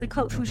the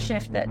cultural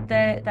shift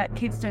that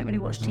kids don't really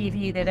watch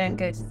TV, they don't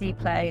go to see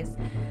plays,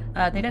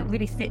 they don't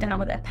really sit down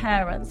with their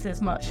parents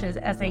as much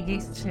as they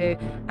used to,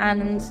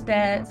 and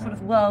their sort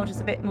of world is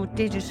a bit more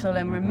digital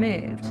and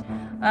removed.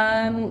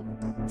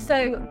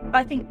 So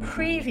I think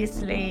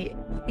previously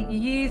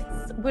youth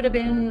would have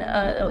been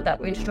that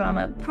were into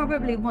drama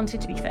probably wanted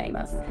to be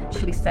famous,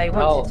 should we say,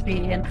 wanted to be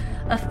in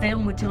a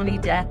film with Johnny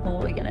Depp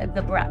or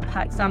the Brat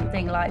Pack,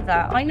 something like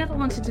that. I never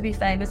wanted to be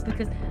famous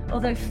because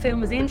although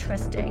film was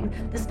interesting,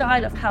 the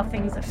style of how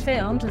things are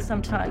filmed and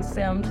sometimes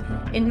filmed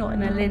not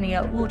in a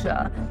linear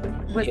order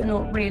was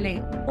not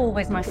really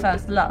always my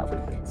first love.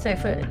 So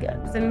for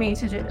me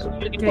to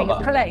doing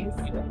plays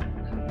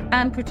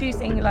and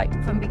producing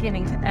from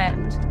beginning to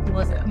end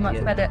was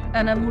much better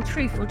and a more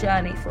truthful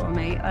journey for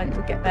me, and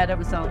would get better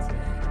results.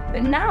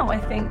 But now I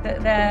think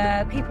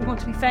that people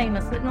want to be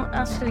famous, but not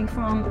actually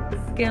from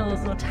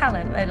skills or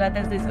talent.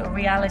 There's this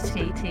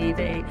reality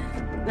TV.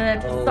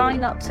 They'll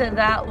sign up to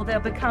that, or they'll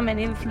become an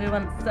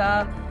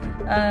influencer,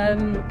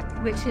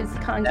 which is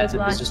kind of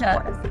like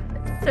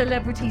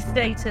celebrity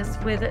status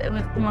with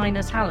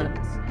minor talent,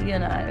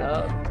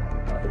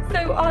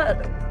 So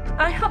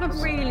I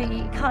haven't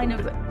really kind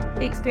of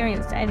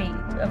experienced any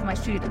of my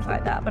students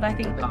like that, but I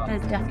think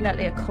there's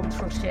definitely a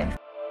cultural shift.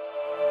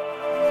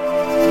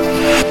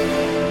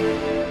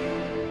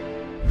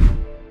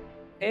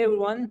 Hey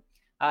everyone,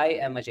 I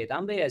am Ajay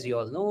Tambe. As you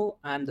all know,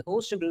 I'm the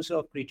host and producer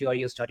of Create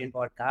Your Studying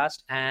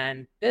podcast,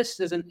 and this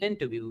is an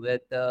interview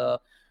with a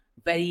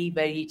very,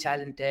 very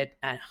talented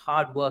and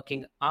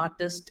hardworking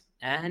artist,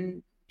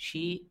 and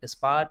she is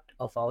part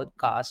of our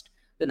cast,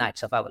 the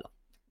Knights of Avalon.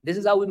 This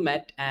is how we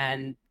met,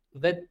 and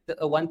with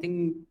one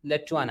thing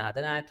led to another,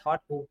 and I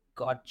thought, oh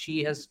God,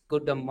 she has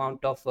good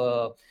amount of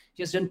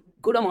she has done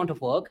good amount of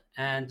work,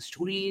 and the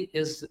story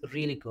is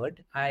really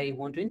good. I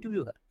want to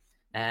interview her,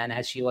 and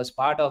as she was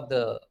part of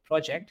the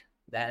project,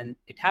 then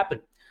it happened.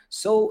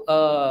 So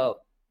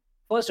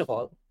first of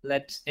all,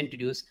 let's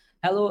introduce.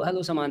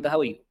 Hello, Samantha.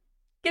 How are you?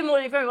 Good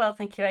morning. Very well,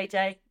 thank you,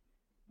 AJ.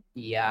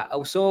 Yeah.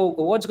 So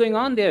what's going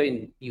on there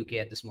in UK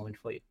at this moment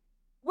for you?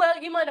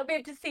 Well, you might not be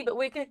able to see, but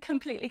we're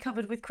completely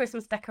covered with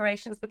Christmas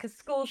decorations because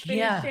school's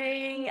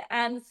finishing,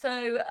 and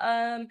so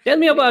tell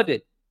me about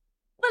it.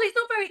 Well, it's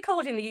not very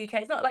cold in the UK.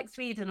 It's not like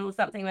Sweden or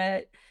something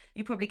where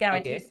you probably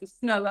guarantee some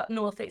snow up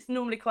north. It's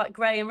normally quite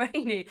grey and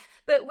rainy.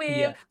 But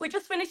we're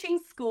just finishing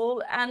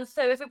school, and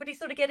so everybody's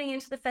sort of getting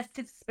into the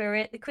festive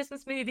spirit. The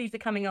Christmas movies are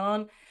coming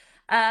on.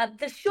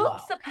 The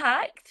shops are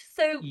packed,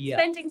 so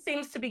spending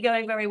seems to be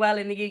going very well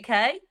in the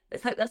UK.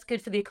 Let's hope that's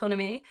good for the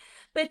economy.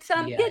 But just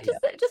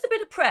a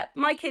bit of prep.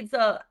 My kids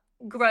are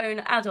grown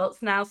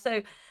adults now,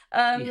 so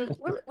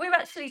we're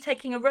actually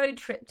taking a road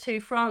trip to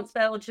France,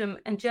 Belgium,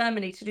 and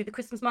Germany to do the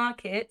Christmas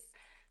markets.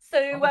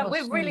 So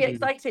we're really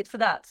excited for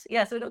that.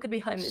 Yeah, so we're not going to be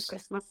home this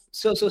Christmas.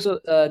 So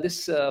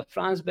this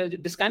France,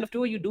 Belgium, this kind of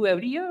tour you do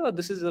every year, or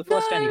this is the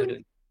first time you're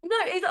doing? No,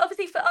 it's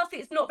obviously for us,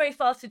 it's not very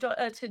fast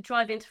to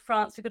drive into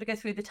France. We've got to go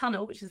through the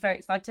tunnel, which is very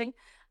exciting.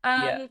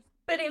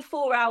 But in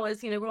 4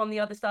 hours, we're on the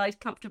other side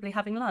comfortably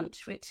having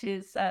lunch, which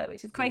is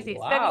crazy.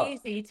 Wow.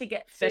 It's very easy to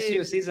get to.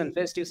 Festive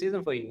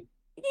season for you.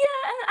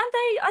 Yeah,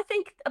 and I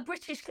think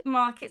British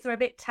markets are a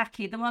bit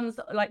tacky. The ones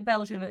like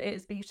Belgium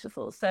is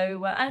beautiful.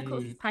 So, and of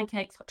course,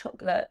 pancakes, hot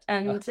chocolate,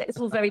 and it's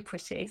all very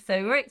pretty.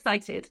 So we're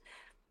excited.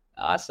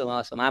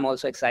 Awesome. I'm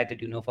also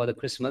excited, for the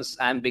Christmas.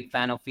 I'm a big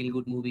fan of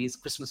feel-good movies,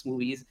 Christmas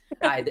movies.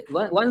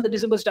 Once the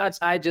December starts,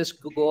 I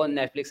just go on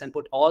Netflix and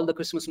put all the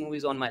Christmas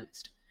movies on my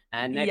list.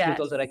 And Netflix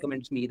also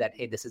recommends me that,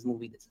 hey, this is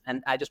movie this.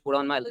 And I just put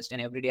on my list,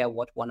 and every day I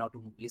watch 1 or 2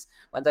 movies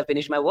once I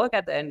finish my work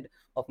at the end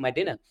of my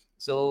dinner.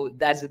 So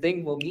that's the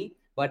thing for me.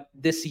 But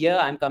this year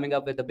I'm coming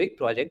up with a big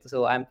project.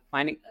 So I'm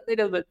finding a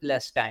little bit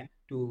less time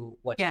to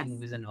watch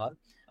movies and all.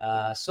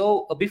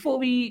 So before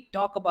we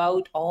talk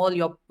about all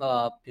your,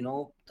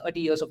 30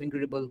 years of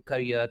incredible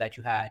career that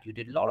you had, you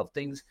did a lot of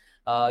things.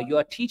 You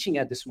are teaching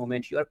at this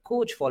moment. You are a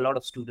coach for a lot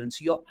of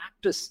students. You're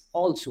actress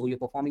also. You're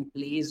performing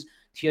plays,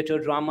 theater,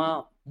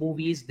 drama,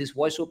 movies, these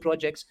voiceover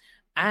projects,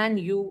 and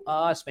you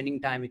are spending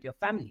time with your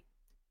family.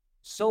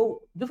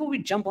 So before we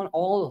jump on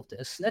all of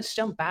this, let's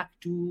jump back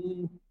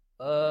to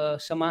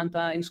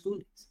Samantha in school.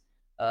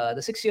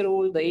 The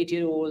 6-year-old, the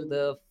 8-year-old,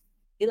 the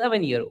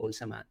 11-year-old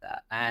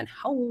Samantha, and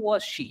how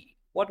was she?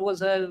 What was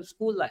her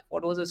school life?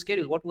 What was her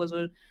schedule? What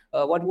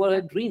were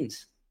her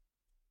dreams?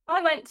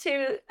 I went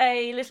to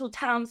a little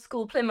town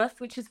school, Plymouth,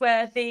 which is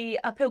where the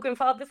Pilgrim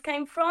Fathers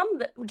came from,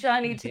 that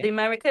journeyed to the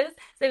Americas.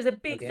 So there's a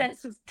big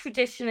sense of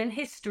tradition and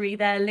history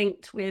there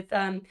linked with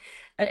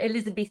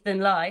Elizabethan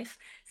life.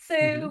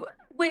 So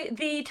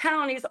the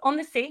town is on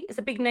the sea. It's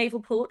a big naval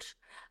port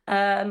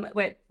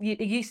where you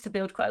used to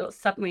build quite a lot of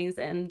submarines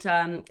and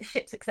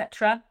ships,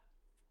 etc.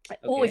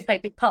 Always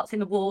played big parts in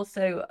the war,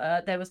 so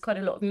there was quite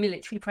a lot of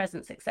military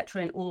presence,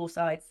 etc., in all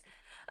sides.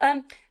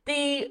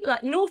 The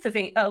north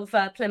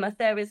of Plymouth,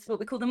 there is what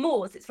we call the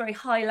moors. It's very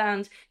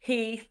highland,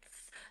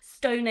 heaths,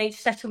 Stone Age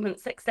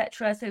settlements,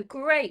 etc. So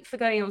great for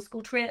going on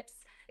school trips.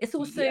 It's Yeah.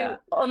 also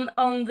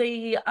on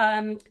the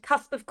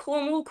cusp of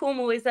Cornwall.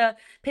 Cornwall is a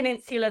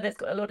peninsula that's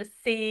got a lot of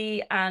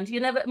sea, and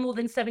you're never more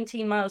than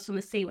 17 miles from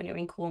the sea when you're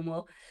in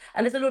Cornwall.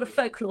 And there's a lot of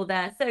folklore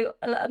there. So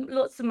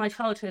lots of my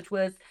childhood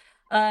was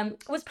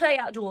play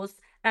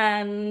outdoors,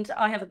 and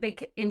I have a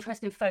big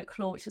interest in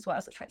folklore, which is why I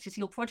was attracted to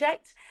your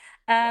project.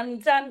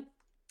 And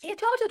yeah,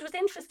 childhood was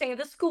interesting.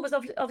 The school was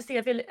obviously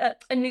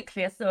a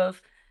nucleus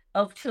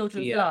of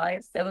children's Yeah.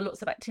 lives. There were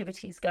lots of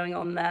activities going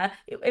on there.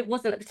 It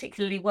wasn't a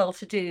particularly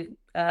well-to-do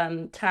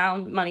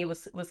town. Money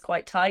was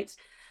quite tight.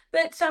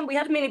 But we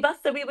had a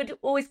minibus, so we would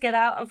always get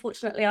out.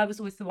 Unfortunately, I was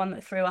always the one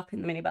that threw up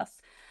in the minibus.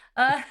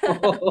 But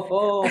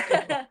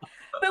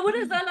what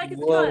was I like as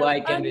a Whoa, child? I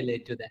can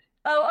relate to that.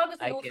 Oh, I was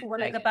the I can. awful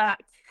one I at the can.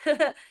 back.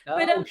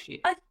 But Oh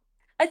shit.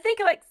 I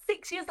think I'm like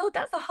 6 years old.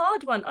 That's a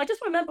hard one. I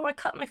just remember I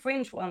cut my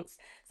fringe once,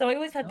 so I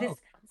always had Oh. this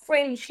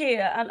fringe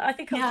here, and I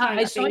think I was Yeah, trying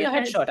I out saw being a your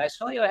head. headshot. I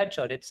saw your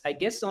headshot. It's, I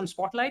guess, on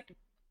Spotlight.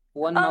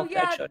 One Oh of the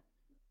yeah, headshot.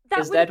 that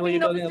Is would that have what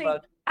you're been talking obviously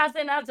about? as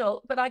an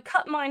adult, but I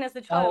cut mine as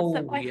a child.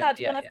 So Oh, I yeah, had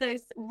yeah, one of yeah.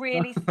 those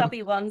really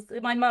stubby ones.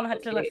 My mum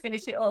had to like Okay.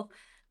 finish it off.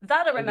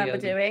 That I Okay, remember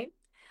okay. doing.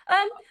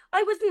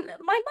 I wasn't.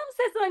 My mum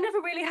says that I never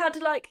really had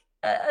like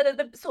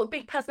the sort of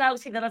big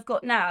personality that I've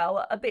got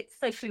now. A bit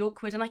socially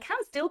awkward, and I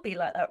can still be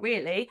like that,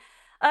 really.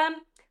 Um,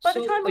 by the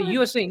So time I was, you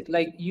were saying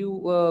like you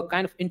were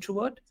kind of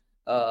introvert,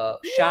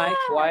 shy, yeah,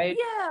 quiet,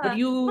 but yeah.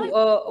 you,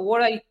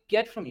 what I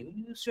get from you,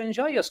 you used to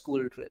enjoy your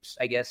school trips,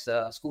 I guess,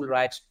 school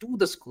rides to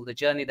the school, the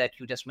journey that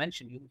you just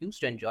mentioned, you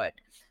used to enjoy it.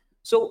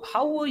 So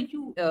how were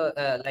you,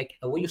 like,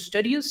 were you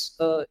studious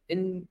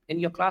in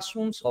your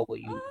classrooms, or were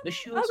you I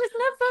visuals? was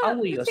How never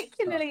were your,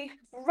 particularly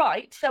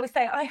right, shall we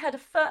say. I had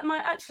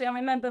actually, I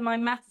remember my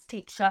maths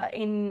teacher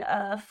in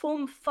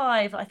Form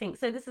 5, I think.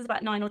 So this is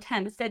about 9 or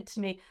 10, said to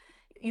me,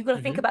 "You've got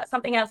to think Mhm. about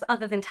something else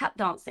other than tap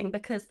dancing,"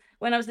 because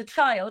when I was a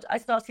child, I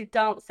started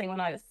dancing when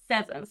I was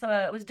 7. So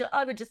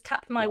I would just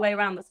tap my way Wow,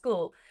 around the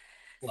school.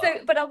 So, wow,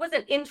 but I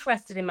wasn't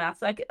interested in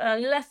maths. Like,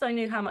 unless I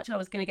knew how much I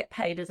was going to get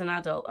paid as an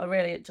adult, I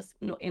really just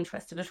not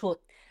interested at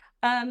all.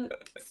 Um,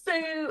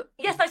 so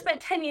yes, I spent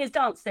 10 years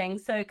dancing,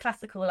 so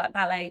classical, like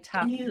ballet, 10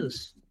 tap.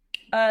 years.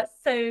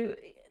 So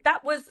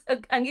that was,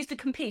 and used to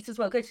compete as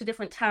well, go to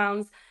different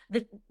towns.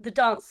 The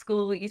dance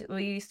school,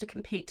 we used to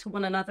compete to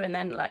one another, and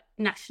then like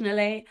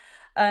nationally.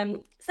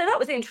 So that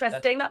was That's,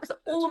 interesting. That was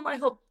that's, all my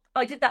hobby.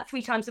 I did that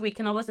 3 times a week,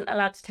 and I wasn't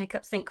allowed to take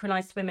up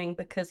synchronized swimming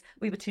because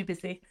we were too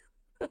busy,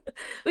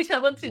 which I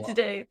wanted to wow.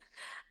 do.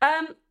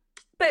 Um,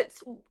 but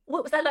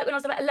what was that like when I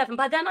was about 11?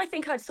 By then, I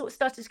think I'd sort of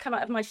started to come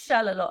out of my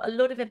shell a lot. A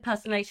lot of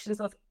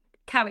impersonations of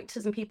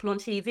characters and people on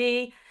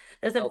TV.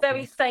 There's a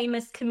very Okay.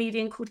 famous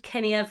comedian called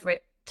Kenny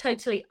Everett,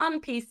 totally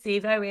un-PC,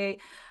 very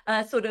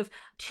sort of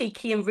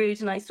cheeky and rude,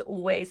 and I used to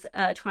always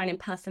try and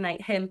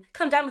impersonate him.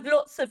 Come down with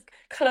lots of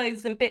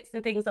clothes and bits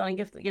and things on, and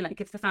give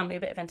the family a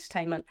bit of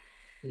entertainment.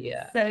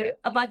 Yeah, So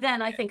yeah. by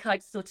then, I think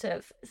I'd sort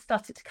of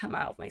started to come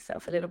out of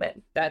myself a little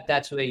bit.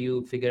 That's where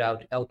you figure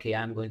out, okay,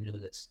 I'm going to do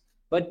this.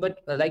 But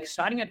like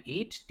starting at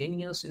 8, 10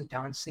 years in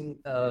dancing,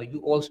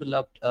 you also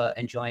loved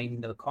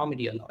enjoying the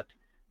comedy a lot.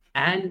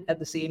 And at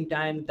the same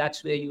time,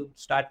 that's where you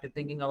started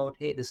thinking about,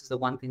 hey, this is the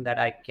one thing that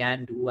I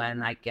can do,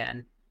 and I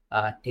can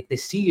take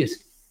this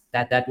seriously.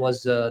 That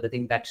was the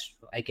thing that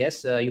I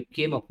guess you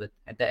came up with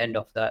at the end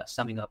of the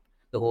summing up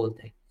the whole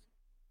thing.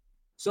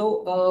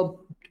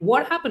 So,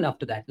 what happened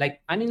after that?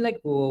 Like, I mean,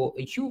 like,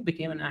 you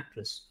became an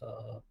actress,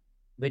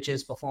 which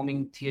is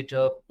performing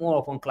theater more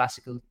of on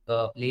classical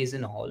plays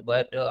and all.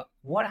 But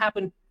what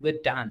happened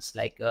with dance?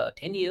 Like,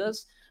 10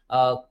 years,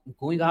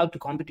 going out to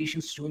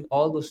competitions, doing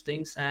all those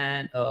things,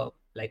 and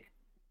like,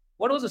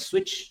 what was the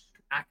switch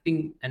to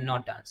acting and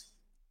not dance?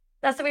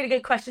 That's a really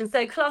good question.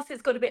 So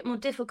classes got a bit more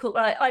difficult.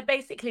 I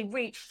basically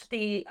reached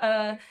the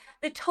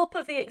top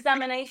of the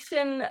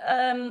examination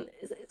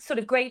sort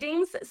of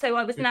gradings. So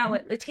I was now Mhm.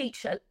 at the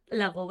teacher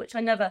level, which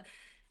I never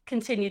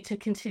continued to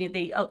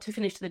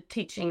finish the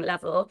teaching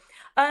level.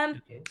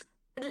 Um, Okay.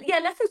 yeah,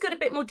 lessons got a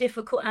bit more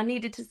difficult. I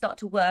needed to start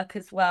to work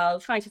as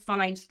well, trying to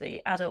find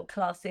the adult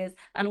classes,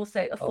 and also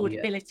Oh, yeah.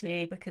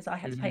 affordability because I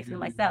had to pay for them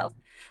myself.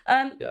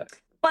 Mm-hmm. Um, Yeah.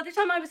 by the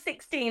time I was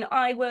 16,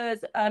 I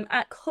was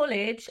at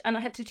college, and I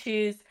had to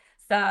choose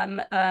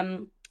some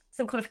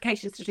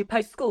qualifications to do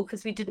post school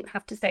because we didn't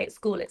have to stay at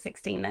school at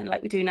 16 then,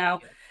 like we do now.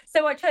 Yeah.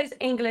 So I chose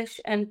English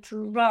and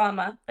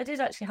drama. I did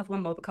actually have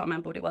one more, but can't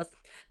remember what it was.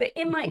 But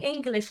in my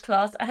English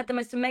class, I had the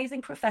most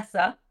amazing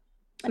professor.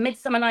 A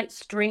Midsummer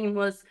Night's Dream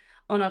was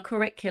on our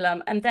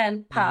curriculum, and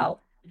then Mhm.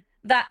 Pal.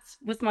 That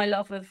was my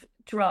love of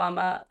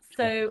drama. Yeah.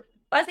 So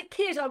as a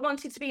kid, I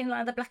wanted to be in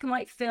like the black and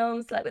white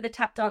films, like with the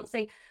tap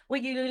dancing,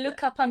 where you Yeah.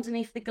 look up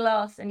underneath the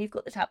glass and you've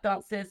got the tap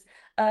dancers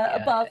Yeah.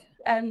 above,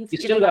 and You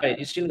still got it.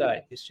 You still got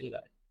it. You still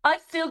got it.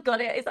 I've still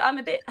got it. I'm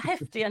a bit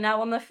heftier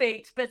now on my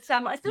feet, but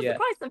I still Yeah.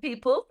 surprise some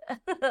people.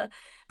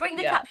 Bring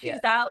the Yeah. tap Yeah.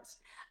 shoes out.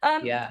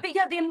 Yeah. But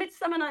yeah, the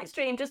Midsummer Night's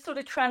Dream just sort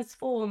of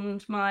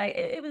transformed my.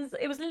 It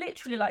was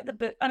literally like the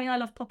book. I mean, I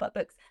love pop-up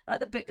books. Like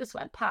the book just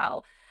went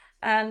pow,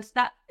 and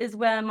that is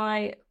where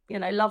my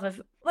love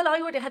of, well, I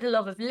already had a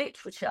love of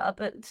literature,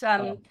 but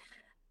Oh.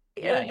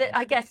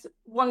 I guess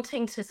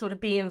wanting to sort of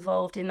be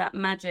involved in that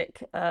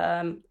magic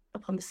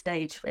upon the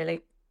stage,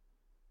 really.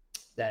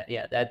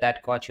 That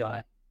caught your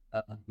eye,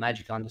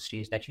 magic on the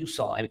stage that you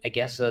saw. I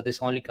guess this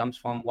only comes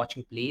from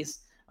watching plays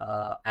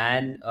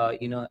and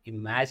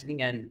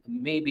imagining, and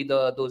maybe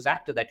those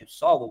actors that you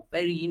saw were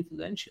very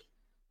influential.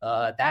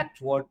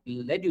 That's what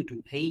led you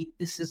to, hey,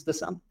 this is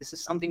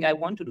something I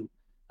want to do.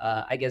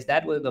 I guess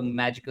that was the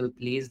magical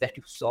plays that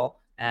you saw,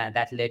 and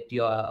that led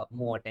your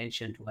more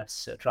attention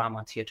towards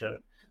drama theater.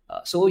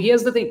 So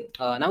here's the thing.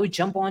 Now we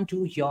jump on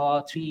to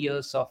your 3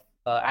 years of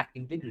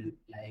acting degree.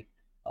 Like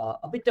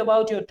a bit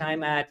about your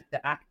time at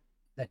the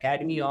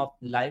Academy of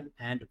Live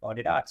and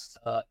Recorded Arts,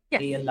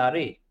 Yes.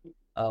 ALRA.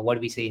 What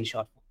do we say in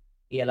short?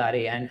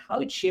 ALRA, and how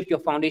it shaped your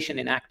foundation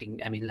in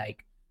acting. I mean,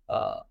 like,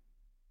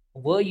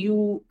 were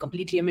you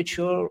completely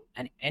amateur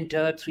and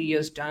entered 3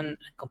 years done,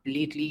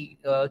 completely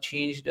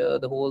changed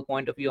the whole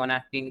point of view on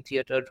acting,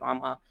 theater,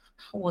 drama?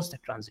 How was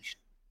that transition?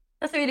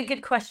 That's a really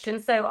good question.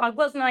 So I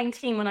was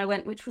 19 when I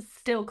went, which was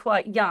still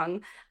quite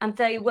young, and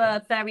they were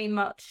very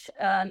much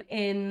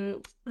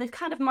in the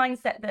kind of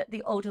mindset that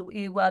the older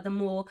you were, the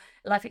more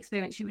life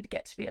experience you would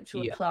get to be able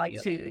to apply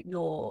to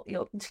your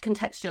to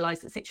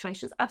contextualize the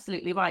situations.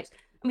 Absolutely right.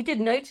 And we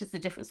did notice the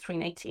difference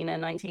between 18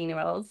 and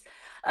 19-year-olds.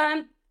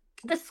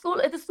 The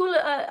school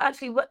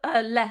actually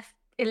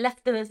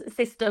left the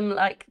system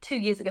like 2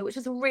 years ago, which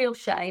is a real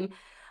shame.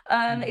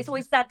 It's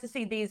always sad to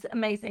see these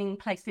amazing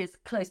places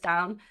close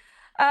down.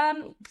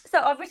 So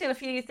I've written a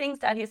few things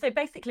down here. So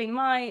basically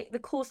the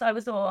course I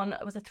was on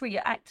was a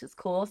 3-year actors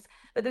course,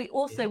 but we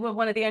also were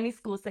one of the only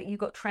schools that you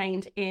got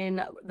trained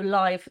in the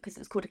live, because it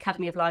was called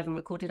Academy of Live and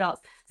Recorded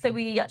Arts. So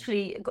we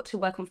actually got to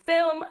work on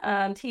film,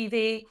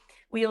 TV.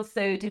 We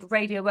also did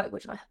radio work,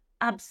 which I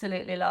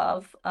absolutely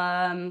love.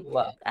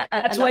 Wow.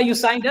 That's why you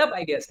signed up,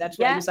 I guess. That's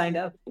why you signed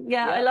up.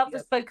 Yeah, I love the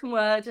spoken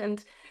word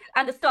and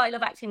the style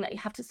of acting that you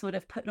have to sort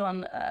of put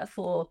on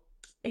for,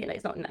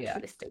 it's not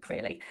naturalistic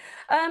really.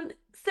 And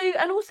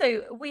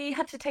also we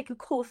had to take a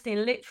course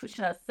in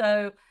literature.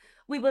 So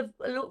we were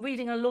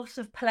reading a lot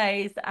of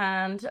plays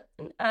and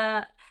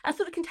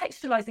sort of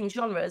contextualizing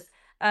genres,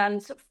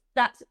 and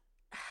that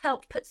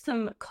helped put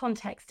some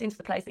context into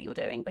the plays that you're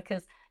doing,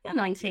 because you're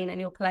 19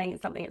 and you're playing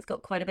something that's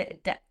got quite a bit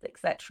of depth,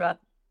 etc.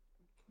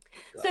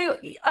 So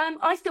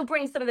I still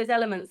bring some of those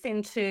elements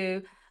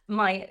into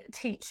my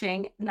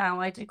teaching now.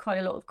 I do quite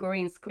a lot of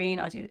green screen.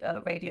 I do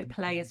radio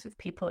plays with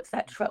people,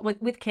 etc.,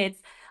 with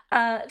kids,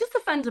 just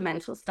the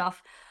fundamental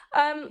stuff.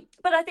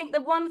 But I think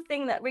the one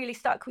thing that really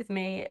stuck with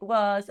me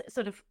was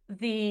sort of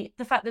the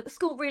fact that the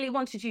school really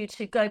wanted you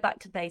to go back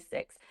to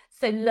basics.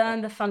 So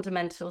learn the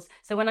fundamentals.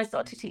 So when I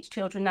start to teach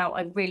children now,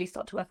 I really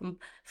start to work on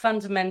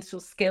fundamental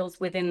skills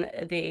within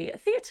the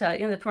theatre,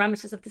 the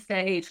parameters of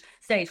the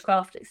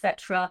stagecraft,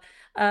 etc.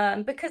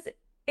 Because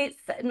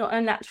it's not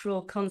a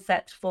natural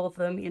concept for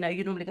them. You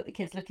normally got the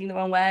kids looking the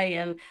wrong way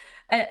and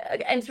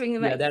entering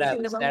the that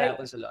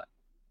happens a lot.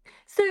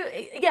 So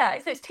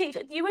so it's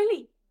teaching. You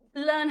only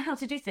learn how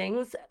to do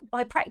things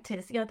by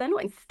practice. They're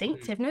not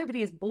instinctive.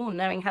 Nobody is born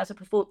knowing how to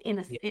perform in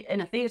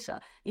a theatre.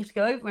 You have to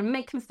go over and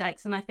make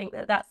mistakes. And I think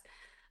that's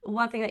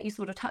one thing that you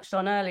sort of touched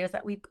on earlier, is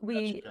that we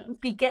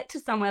get to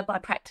somewhere by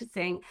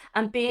practicing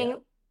and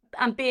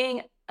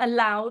being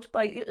allowed,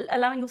 by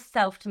allowing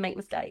yourself to make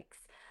mistakes.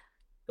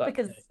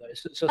 Because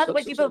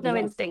otherwise you build no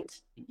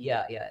instinct.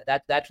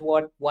 That's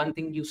what one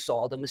thing you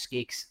saw, the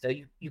mistakes.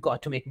 You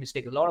got to make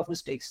mistakes, a lot of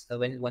mistakes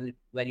when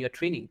you're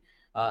training.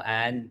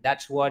 And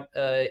that's what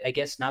I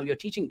guess now you're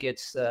teaching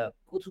kids.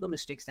 Go through the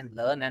mistakes and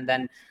learn, and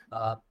then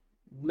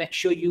make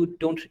sure you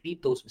don't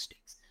repeat those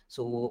mistakes.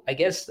 So I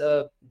guess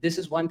this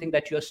is one thing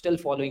that you're still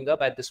following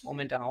up at this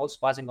moment, and also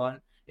passing on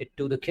it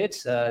to the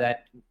kids,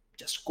 that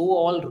just go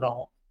all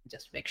wrong.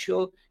 Just make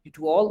sure you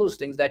do all those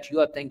things that you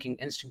are thinking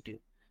instinctive,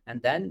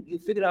 and then you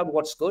figure out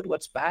what's good,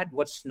 what's bad,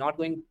 what's not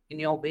going in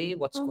your way,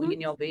 what's going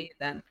in your way.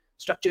 Then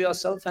structure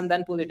yourself and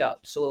then pull it out.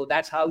 So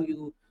that's how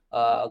you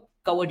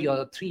covered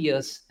your 3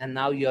 years, and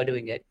now you're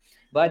doing it.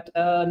 But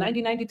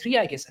 1993,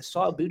 I guess I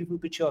saw a beautiful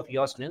picture of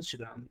yours on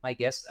Instagram. I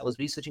guess I was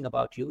researching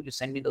about you. You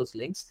sent me those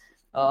links.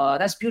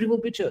 That's a beautiful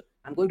picture.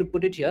 I'm going to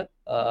put it here.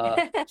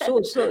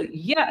 So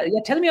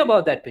tell me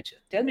about that picture.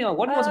 Tell me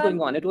what was going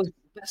on. It was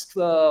best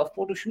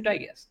photo shoot, I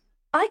guess.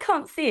 I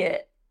can't see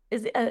it.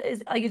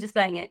 Are you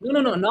displaying it?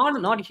 No,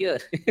 not here.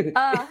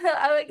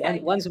 Okay.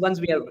 Once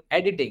we are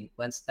editing,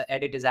 once the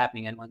edit is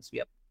happening, and once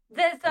we are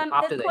there's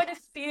quite a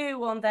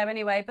few on there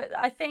anyway, but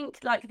I think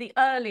like the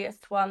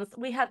earliest ones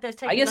we had those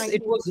taken. I guess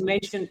it was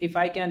mentioned, if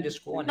I can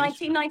just go on.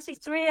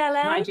 1993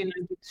 LA.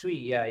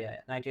 1993,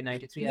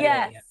 1993 LA.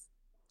 Yes.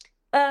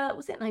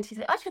 Was it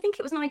 93? Actually, I think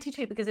it was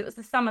 92, because it was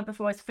the summer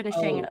before I was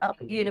finishing up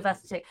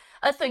university.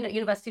 So not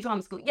university,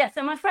 drama school. Yeah.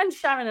 So my friend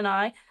Sharon and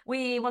I,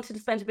 we wanted to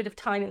spend a bit of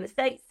time in the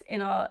States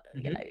in our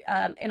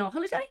in our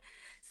holiday.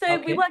 So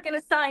we weren't going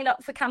to sign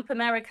up for Camp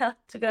America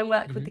to go and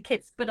work with the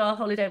kids, but our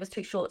holiday was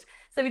too short.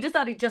 So we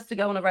decided just to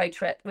go on a road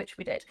trip, which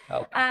we did.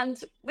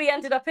 And we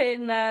ended up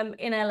in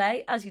LA,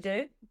 as you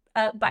do.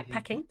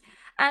 backpacking.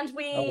 And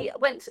we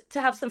went to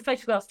have some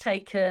photographs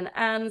taken,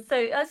 and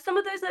so some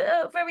of those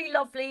are very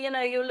lovely.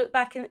 You look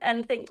back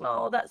and think,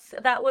 oh, that's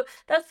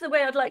the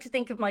way I'd like to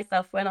think of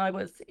myself when I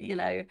was,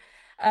 when I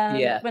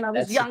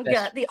was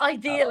younger, the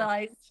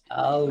idealized.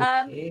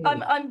 Okay.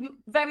 I'm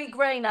very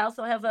grey now,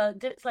 so I have a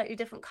slightly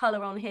different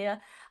colour on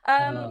here.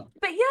 But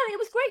yeah, it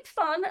was great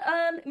fun.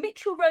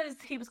 Mitchell Rose,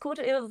 he was called.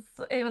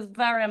 It was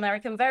very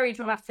American, very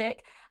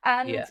dramatic,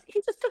 and he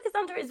just took us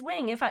under his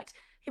wing. In fact,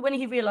 when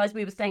he realised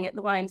we were staying at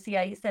the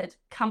YMCA, he said,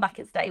 "Come back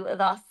and stay with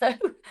us." So,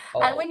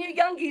 and when you're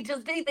young, you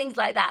just do things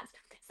like that.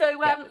 So,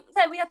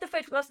 so we had the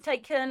photographs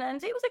taken,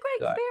 and it was a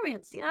great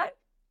experience.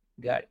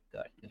 Got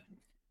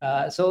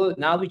it. So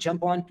now we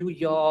jump on to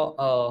your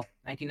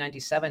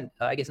 1997,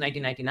 I guess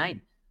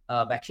 1999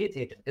 Baquet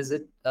Theatre. Is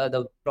it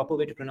the proper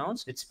way to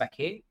pronounce? It's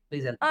Baquet.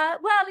 Please help.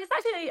 Well,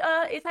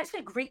 it's actually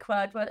a Greek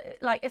word, but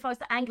like if I was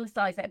to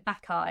anglicize it,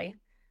 Bacchae.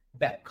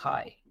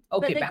 Bacchae.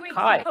 Okay, but the Greeks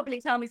would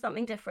probably tell me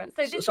something different.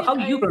 So how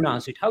you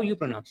pronounce it? How you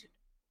pronounce it?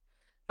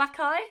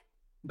 Bacchae.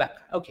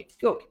 Okay,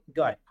 got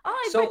it.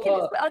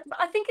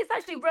 I think it's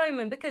actually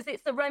Roman because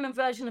it's the Roman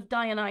version of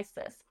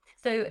Dionysus.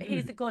 So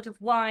he's a god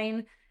of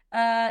wine,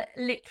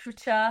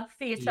 literature,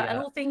 theatre, and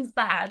all things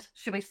bad,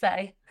 should we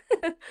say?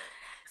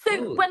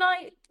 So when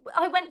I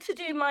went to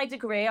do my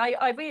degree,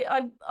 I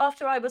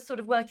after I was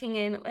sort of working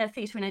in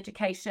theatre and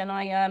education,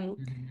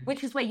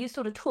 which is where you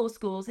sort of tour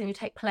schools and you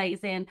take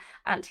plays in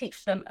and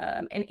teach them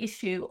an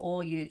issue,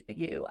 or you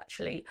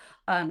actually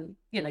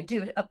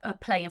do a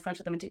play in front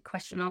of them and do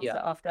question and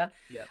answer after.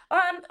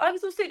 I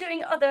was also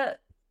doing other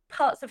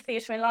parts of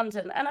theatre in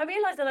London, and I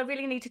realised that I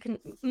really needed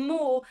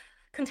more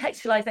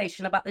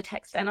contextualisation about the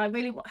text, and I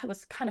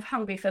was kind of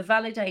hungry for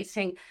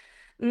validating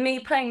me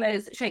playing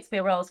those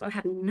Shakespeare roles when I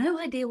had no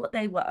idea what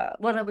they were,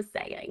 what I was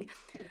saying.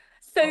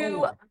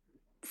 So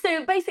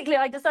basically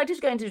I decided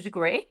to go into a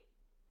degree.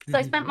 So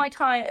I spent my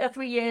time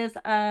 3 years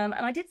and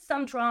I did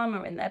some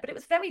drama in there, but it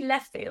was very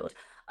left field.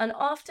 And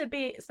after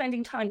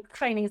spending time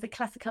training as a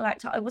classical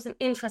actor, I wasn't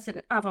interested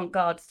in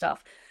avant-garde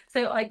stuff.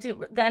 So I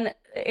then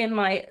in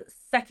my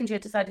second year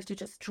decided to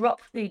just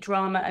drop the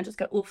drama and just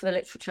go all for the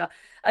literature,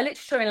 a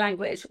literature and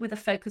language with a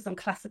focus on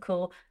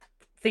classical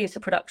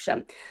theatre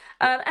production.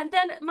 And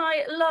then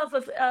my love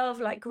of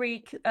like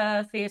Greek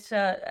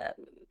theatre,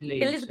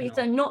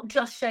 Elizabethan, not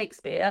just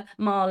Shakespeare,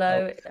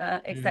 Marlowe,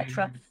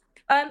 etc.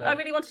 I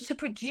really wanted to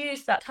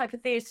produce that type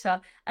of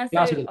theatre, and so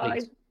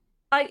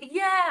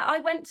I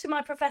went to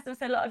my professor and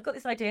said, look, I've got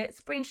this idea. It's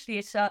fringe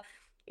theatre.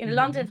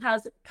 London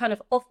has kind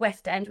of off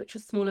West End, which are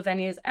smaller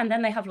venues, and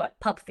then they have like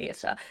pub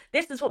theatre.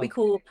 This is what we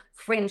call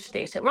fringe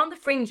theatre. We're on the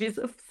fringes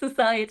of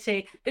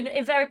society, and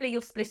invariably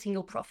you're splitting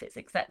your profits,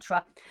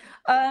 etc.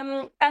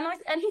 And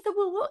he said,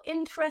 well, what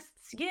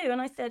interests you?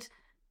 And I said,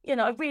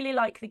 I really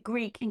like the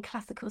Greek and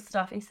classical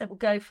stuff. And he said, well,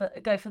 go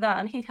for that.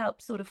 And he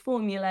helped sort of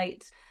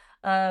formulate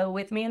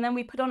with me. And then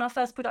we put on our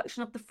first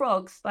production of The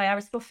Frogs by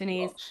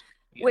Aristophanes,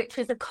 which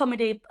is a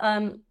comedy.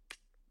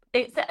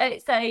 It's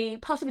a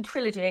part of a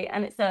trilogy,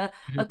 and it's a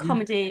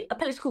comedy, a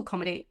political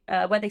comedy,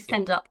 where they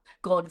send up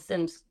gods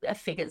and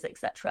figures,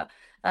 etc.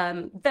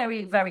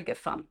 Very, very good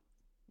fun.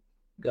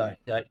 Got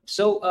it.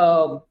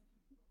 So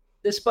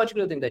this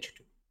particular thing that you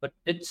do, but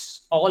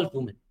it's all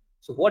women.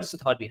 So what is the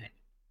thought behind it?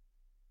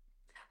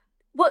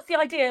 What's the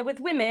idea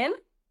with women?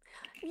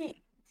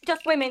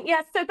 Just women,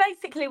 yeah. So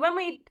basically,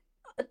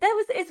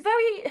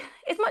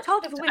 it's much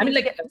harder for women. I mean,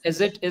 like, is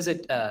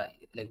it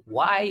like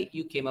why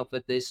you came up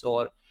with this,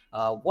 or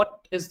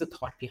what is the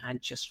thought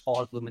behind just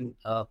all women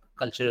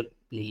cultural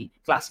play,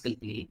 classical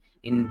play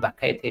in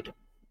Baquet Theatre?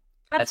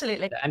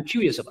 Absolutely. I'm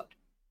curious about it.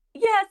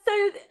 Yeah, so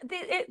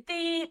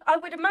I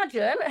would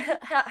imagine,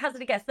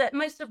 hazard a guess, that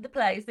most of the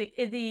plays,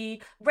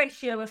 the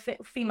ratio of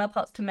female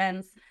parts to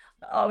men's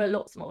are a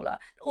lot smaller.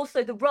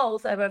 Also, the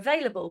roles that are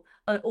available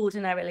are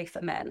ordinarily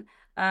for men.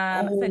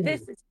 So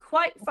this is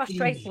quite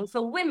frustrating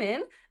for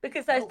women,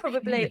 because there's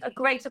probably a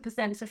greater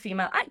percent of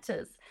female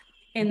actors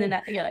in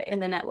the in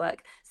the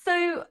network.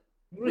 So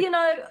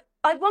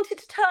I wanted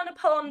to turn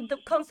upon the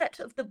concept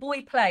of the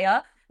boy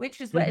player, which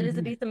is where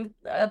Elizabethan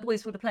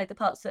boys would have played the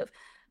parts of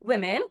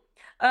women.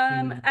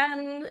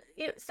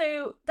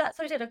 So that's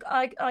what I did.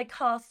 I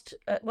cast,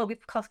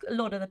 we've cast a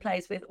lot of the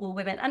plays with all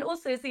women, and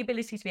also it's the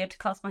ability to be able to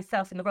cast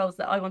myself in the roles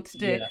that I want to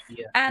do,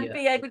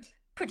 be able to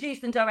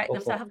produce and direct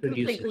them, so I have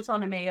complete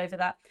autonomy over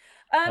that.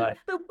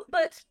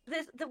 But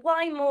the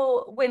why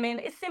more women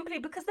is simply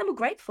because they're more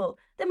grateful.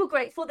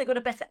 They've got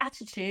a better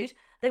attitude,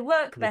 they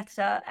work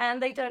better,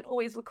 and they don't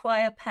always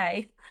require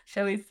pay,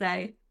 shall we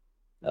say.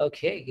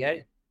 Okay, yeah,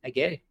 I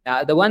get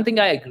it. The one thing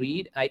I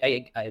agreed,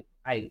 I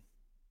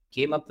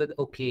came up with,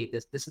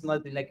 this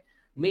must be like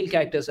male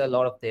characters are a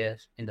lot of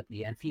theirs in the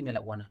play and female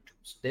are one or two.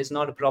 So there's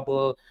not a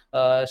proper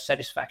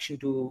satisfaction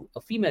to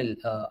a female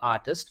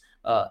artist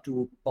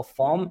to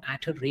perform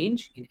at a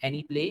range in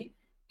any play.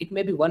 It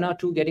may be one or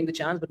two getting the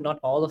chance, but not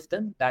all of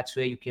them. That's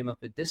where you came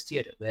up with this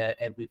theater, where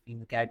every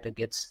female character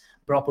gets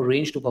proper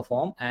range to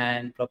perform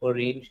and proper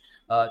range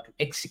to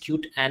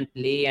execute and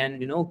play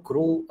and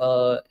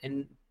grow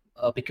in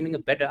becoming a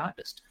better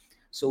artist.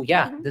 So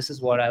yeah, Mhm. this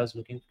is what I was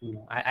looking to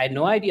know. I had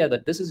no idea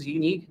that this is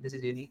unique. This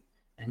is unique,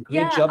 and great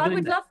Yeah, job I doing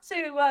would that.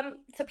 love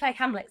to play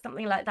Hamlet,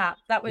 something like that.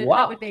 That would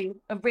Wow. be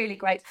a really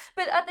great.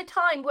 But at the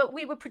time,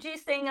 we were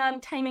producing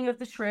Taming of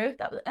the Shrew.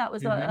 That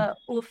was Mm-hmm. a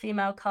all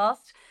female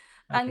cast,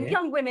 and Okay.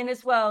 young women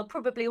as well,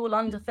 probably all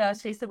under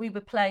 30. So we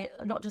would play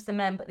not just the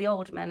men but the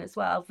old men as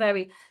well.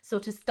 Very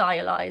sort of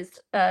stylized,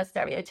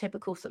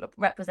 stereotypical sort of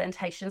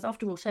representations.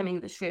 After all, Taming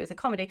of the Shrew is a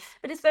comedy,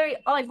 but it's very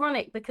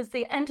ironic because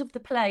the end of the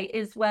play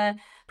is where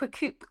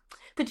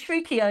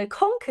Petruchio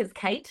conquers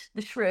Kate,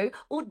 the shrew,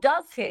 or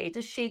does he?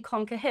 Does she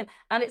conquer him?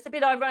 And it's a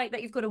bit ironic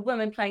that you've got a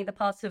woman playing the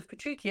part of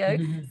Petruchio.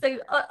 So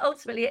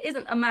ultimately, it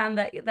isn't a man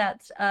that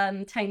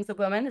tames a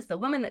woman; it's the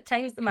woman that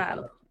tames the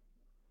man.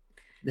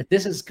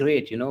 This is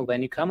great,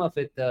 when you come up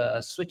with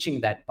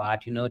switching that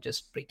part,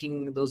 just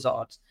breaking those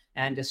odds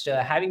and just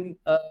having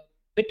a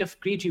bit of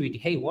creativity.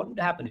 Hey, what would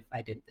happen if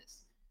I did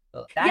this?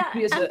 That Yeah,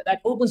 creates and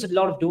that opens a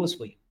lot of doors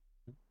for you.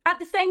 at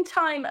the same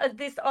time as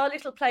this, our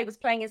little play was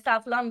playing in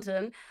South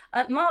London.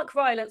 Mark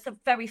Rylance, a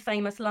very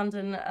famous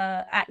London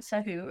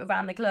actor who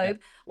around the Yeah, globe,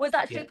 was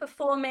actually yeah.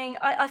 performing.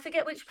 I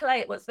forget which play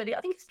it was, but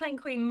I think he's playing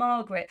Queen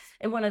Margaret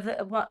in one of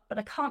the. But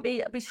I can't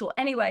be sure.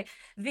 Anyway,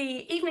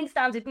 the Evening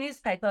Standard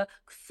newspaper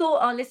saw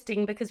our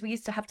listing because we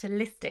used to have to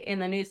list it in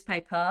the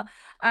newspaper,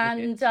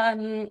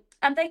 Okay.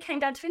 and they came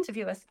down to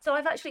interview us. So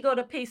I've actually got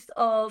a piece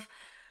of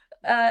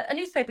a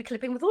newspaper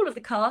clipping with all of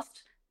the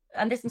cast,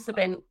 and this must have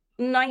been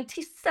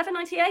 97,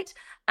 98,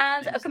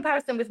 and a Nice.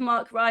 comparison with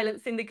Mark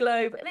Rylance in the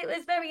Globe. And it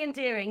was very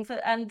endearing for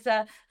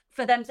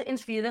them to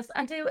interview this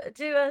and do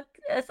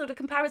a sort of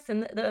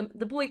comparison,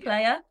 the boy Yeah.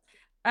 player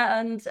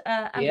and the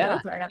girl Yeah.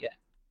 player. Yeah.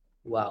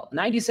 Wow.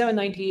 97,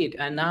 98,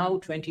 and now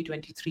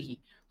 2023.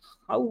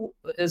 How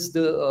is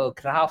the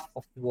graph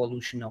of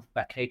evolution of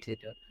Backrate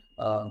theater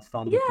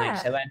from Yeah.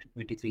 97 to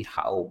 23?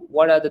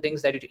 What are the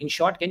things that in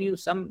short, can you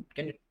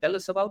tell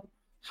us about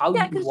how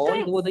Yeah, you evolved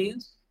constraints. over the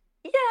years?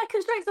 Yeah,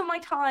 constraints on my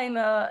time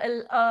are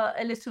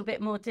a little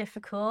bit more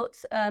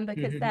difficult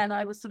because Mm-hmm. then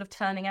I was sort of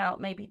turning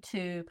out maybe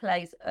 2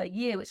 plays a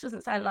year, which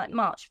doesn't sound like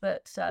much,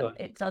 but Sure.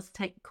 it does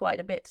take quite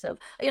a bit of,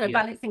 Yeah.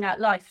 balancing out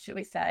life, should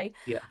we say.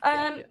 Yeah.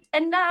 Yeah. Yeah.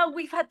 And now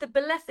we've had the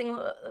blessing,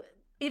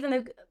 even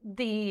though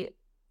the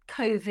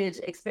COVID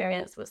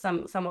experience was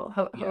somewhat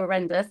Yeah.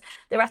 horrendous,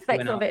 there are Two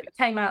aspects and a of half it that years.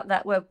 came out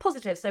that were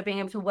positive. So being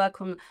able to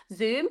work on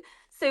Zoom.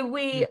 So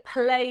we Mm.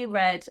 play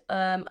read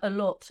a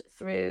lot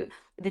through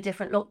the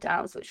different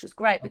lockdowns, which was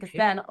great because Okay.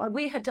 then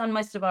we had done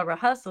most of our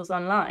rehearsals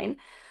online.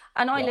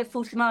 And I Wow. live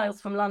 40 miles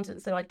from London,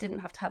 so I didn't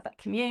have to have that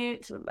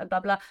commute, blah,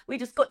 blah, blah. We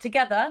just got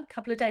together a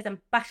couple of days and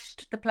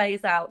bashed the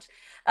plays out.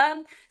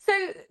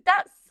 So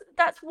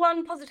that's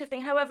one positive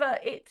thing. However,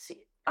 Yeah.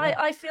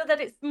 I feel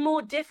that it's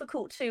more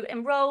difficult to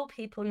enroll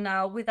people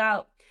now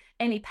without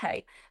any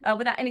pay,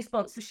 without any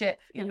sponsorship.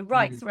 Mm.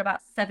 Rights are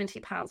about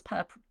 £70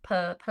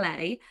 per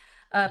play,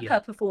 Yeah. per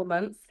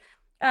performance,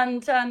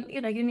 and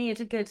you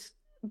need a good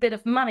bit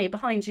of money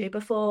behind you Yeah.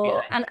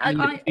 before. And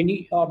You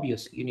need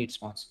obviously you need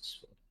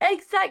sponsors.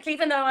 exactly,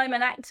 even though I'm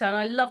an actor and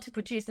I love to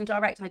produce and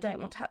direct, I don't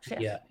want to have to Yeah.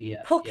 Yeah.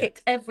 Yeah.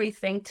 pocket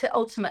everything to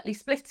ultimately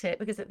split it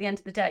because at the end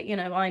of the day,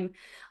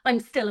 I'm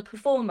still a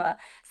performer.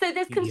 So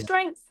there's Yeah.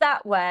 constraints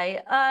that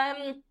way.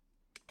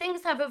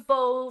 Things have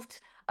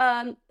evolved.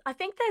 I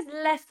think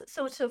there's less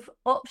sort of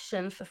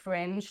option for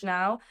fringe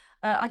now.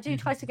 I do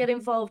try to Mhm. get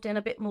involved in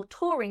a bit more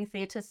touring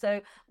theatre.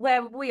 So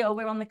where we are,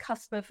 we're on the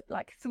cusp of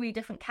like 3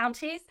 different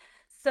counties.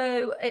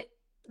 So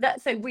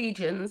that's so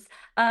regions.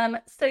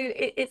 So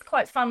it's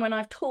quite fun when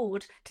I've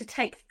toured to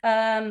take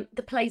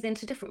the plays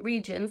into different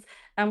regions.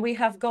 And we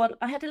have gone.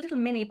 I had a little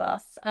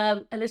minibus,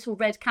 a little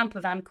red camper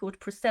van called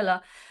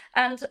Priscilla,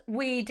 and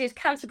we did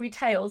Canterbury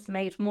Tales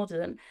made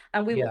modern,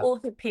 and we were Yeah. all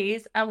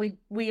hippies, and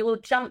we all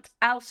jumped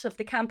out of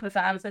the camper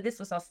van. So this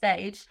was our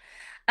stage,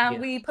 and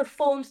Yeah. we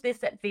performed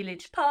this at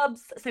village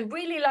pubs. So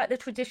really like the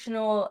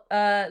traditional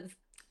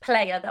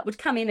player that would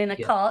come in a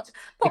Yeah. cart,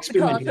 pop the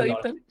cart Experimenting a lot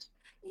of open. things.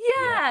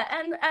 Yeah.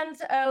 Yeah,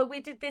 and we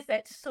did this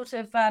at sort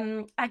of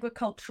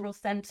agricultural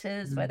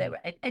centres where there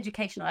Mm. were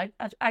educational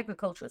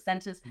agricultural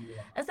centres,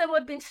 Yeah. and so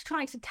I've been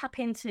trying to tap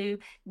into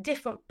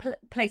different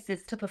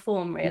places to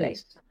perform. Really,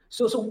 Nice.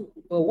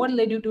 What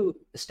led you to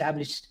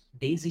establish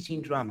Daisy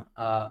Chain Drama,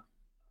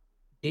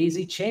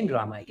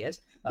 I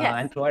guess, yes.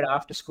 and provide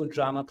after-school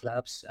drama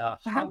clubs?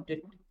 Uh-huh. How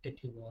did it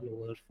evolve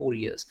over 4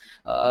 years?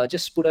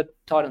 Just put a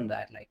thought on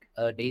that, like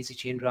Daisy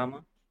Chain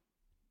Drama.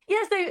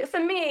 Yeah, so for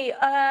me,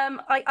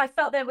 I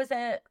felt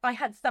I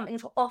had something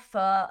to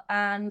offer,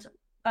 and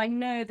I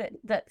know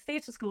that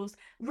theatre schools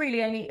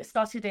really only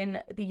started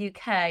in the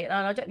UK, and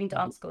I don't mean Mhm.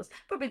 dance schools,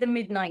 probably the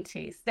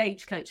mid-90s,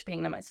 Stagecoach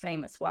being the most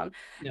famous one.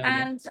 Yeah,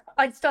 yeah, And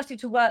I'd started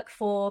to work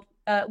for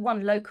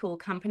one local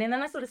company, and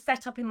then I sort of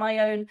set up in my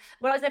own,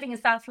 well, I was living in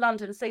South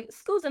London, so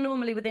schools are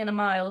normally within a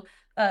mile,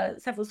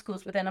 several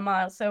schools within a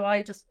mile. So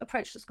I just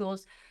approached the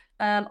schools,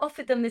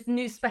 offered them this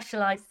new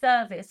specialized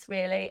service,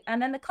 really.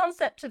 And then the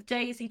concept of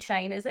daisy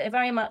chain is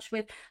very much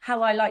with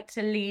how I like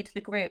to lead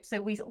the group.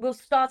 So we'll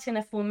start in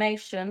a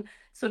formation,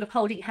 sort of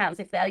holding hands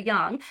if they're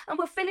young, and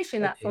we'll finish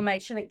in that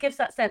formation. It gives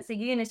that sense of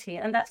unity,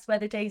 and that's where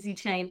the daisy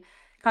chain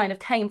kind of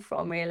came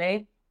from,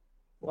 really.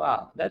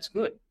 Wow, that's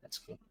good. That's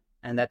good.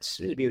 And that's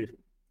really beautiful.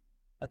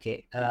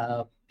 Okay.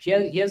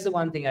 Here's the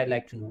one thing I'd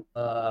like to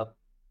know.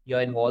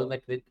 Your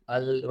involvement with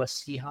Al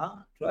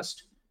Rasiha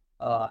Trust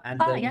and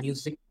the Yes.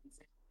 music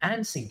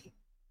and singing.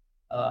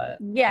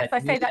 Yes, I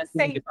say music that and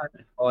singing same.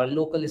 department or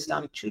local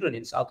Islamic children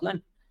in South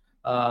London.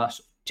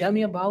 So tell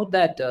me about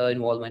that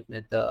involvement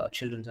with the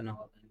children and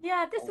all.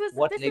 Yeah, this was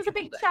What this led was a you to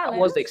big that? How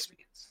was the challenge.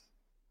 experience?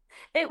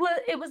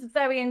 It was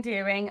very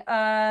endearing.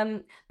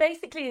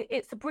 Basically,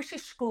 it's a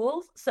British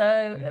school,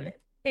 so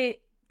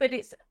but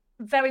it's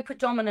very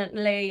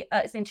predominantly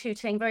it's in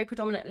Tooting, very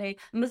predominantly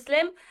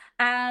Muslim,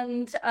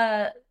 and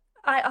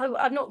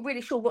I'm not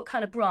really sure what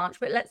kind of branch,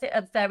 but let's say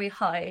a very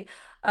high.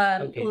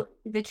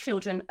 The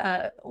children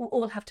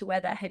all have to wear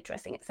their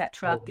headdressing,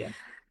 etc. Okay.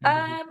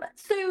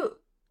 So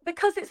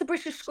because it's a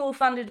British school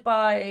funded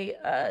by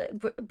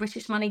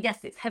British money, yes,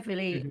 it's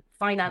heavily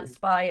financed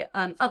by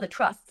other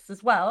trusts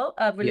as well,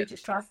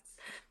 religious trusts.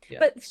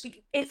 But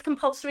it's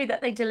compulsory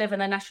that they deliver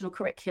the national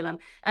curriculum.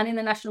 And in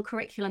the national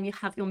curriculum, you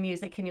have your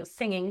music and your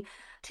singing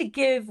to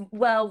give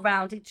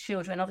well-rounded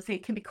children. Obviously,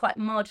 it can be quite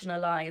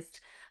marginalized.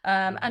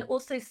 And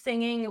also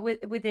singing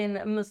within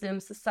Muslim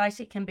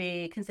society can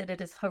be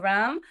considered as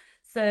haram.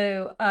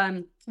 So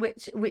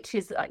which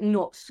is like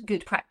not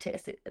good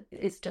practice.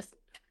 It's just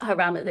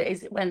haram. It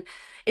is when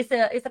it's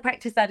a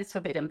practice that is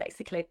forbidden,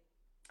 basically.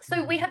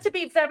 So we had to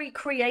be very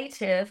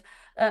creative,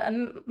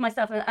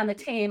 myself and the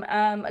team.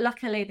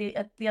 Luckily,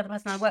 the other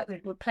person I worked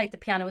with who played the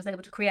piano was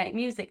able to create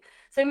music.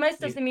 So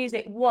most of the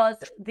music was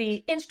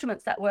the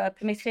instruments that were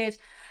permitted,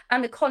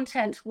 and the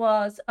content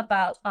was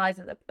about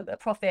either the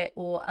prophet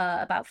or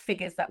about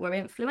figures that were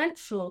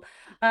influential.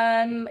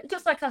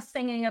 Just like us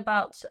singing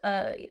about,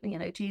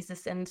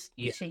 Jesus and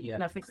sheep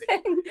and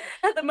everything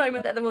at the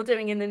moment that they're all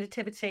doing in the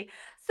nativity.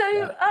 So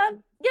it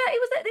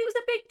was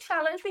a big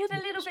challenge. We had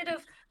a little bit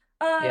of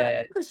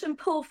push and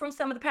pull from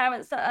some of the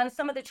parents and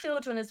some of the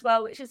children as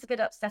well, which is a bit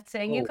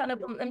upsetting. You kind of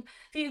want them,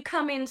 if you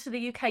come into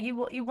the UK,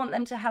 you want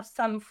them to have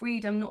some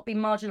freedom, not be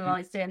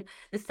marginalised in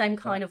the same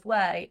kind of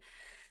way.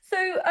 So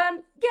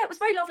it was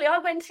very lovely. I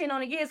went in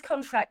on a year's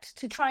contract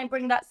to try and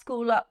bring that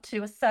school up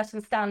to a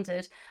certain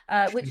standard,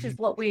 which is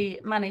what we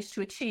managed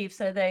to achieve.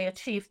 So they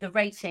achieved the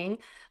rating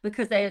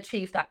because they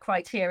achieved that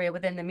criteria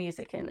within the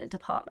music in the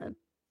department.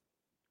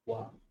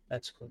 Wow,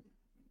 that's good.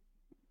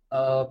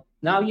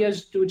 Now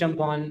here's to jump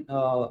on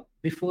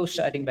before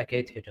starting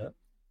Backyard Theatre.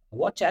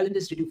 What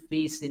challenges did you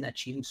face in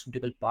achieving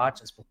suitable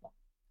parts as performer?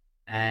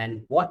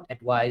 And what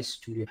advice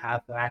do you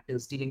have for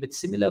actors dealing with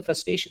similar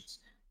frustrations,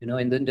 in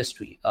the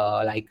industry?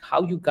 Like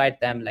how you guide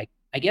them? Like,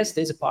 I guess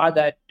there's a part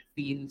that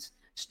feels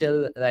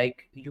still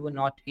like you were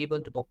not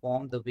able to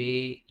perform the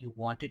way you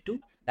wanted to.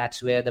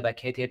 That's where the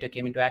Backyard Theatre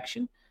came into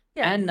action.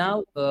 Yes. And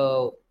now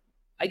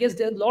I guess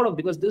there's a lot of,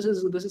 because this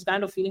is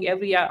kind of feeling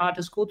every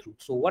artist go through.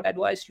 So what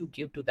advice you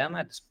give to them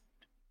at this point?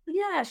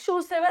 Yeah,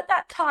 sure. So at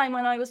that time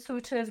when I was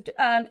sort of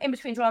in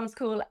between drama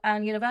school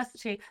and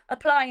university,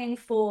 applying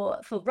for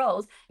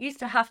roles, you used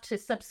to have to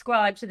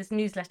subscribe to this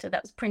newsletter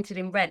that was printed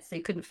in red, so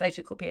you couldn't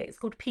photocopy it. It's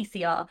called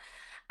PCR.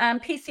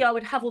 And PCR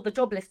would have all the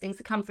job listings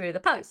that come through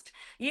the post.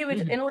 You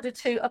would, in order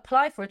to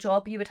apply for a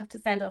job, you would have to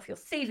send off your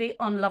CV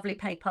on lovely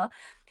paper.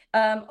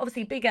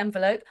 Obviously big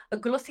envelope, a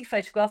glossy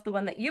photograph, the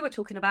one that you were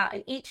talking about,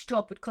 and each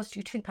job would cost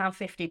you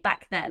 £2.50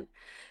 back then.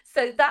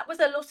 So that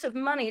was a lot of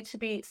money to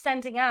be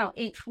sending out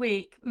each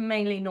week,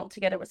 mainly not to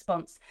get a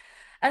response.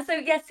 And so,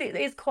 yes, it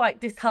is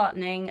quite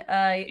disheartening,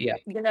 and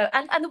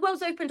the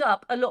world's opened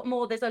up a lot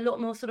more. There's a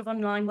lot more sort of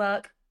online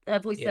work,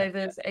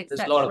 voiceovers,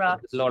 etc.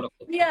 There's a lot of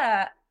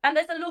yeah, and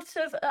there's a lot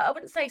of, I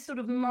wouldn't say sort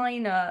of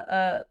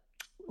minor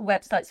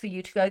websites for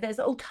you to go. There's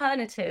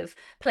alternative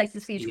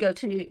places for you to go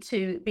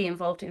to be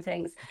involved in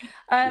things.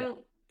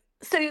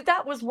 So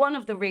that was one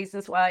of the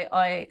reasons why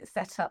I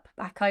set up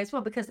Backyard as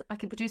well, because I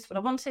could produce what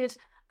I wanted,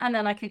 and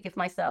then I could give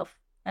myself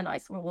a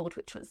nice reward,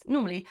 which was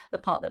normally the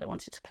part that I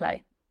wanted to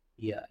play.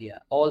 Yeah.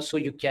 Also,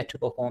 you get to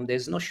perform.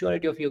 There's no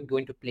surety of you're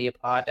going to play a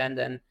part, and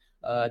then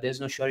there's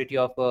no surety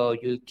of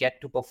you'll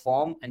get to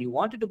perform, and you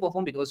wanted to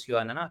perform because you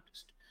are an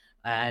artist.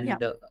 And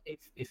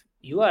if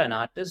you are an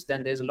artist,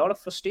 then there's a lot of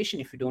frustration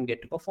if you don't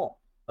get to perform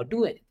or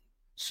do anything.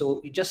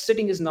 So just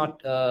sitting is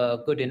not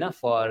good enough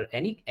for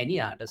any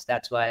artist.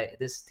 That's why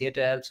this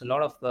theater helps a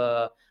lot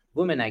of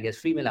women, I guess,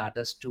 female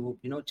artists to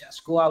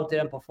just go out there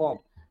and perform.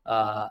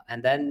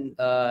 And then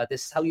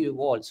this is how you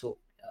evolve. So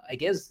I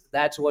guess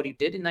that's what you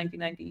did in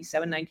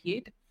 1997,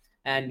 98.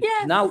 And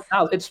now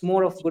it's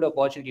more of good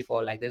opportunity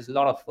for, like, there's a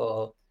lot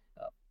of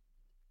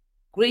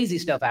crazy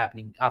stuff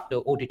happening after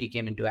OTT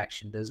came into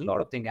action. There's a lot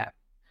of things happening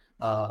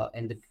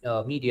in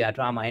the media,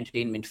 drama,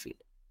 entertainment field.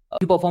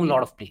 You perform a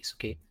lot of plays,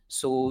 okay?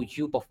 So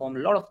you perform a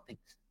lot of things.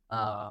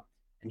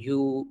 And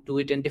you do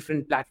it in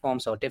different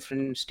platforms or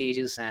different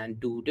stages and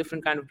do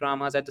different kind of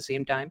dramas at the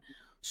same time.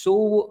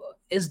 So,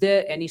 is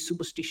there any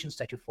superstitions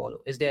that you follow?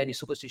 Is there any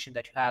superstition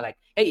that you have, like,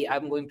 hey,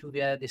 I'm going to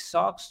wear this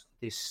socks,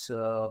 this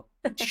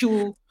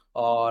shoe,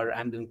 or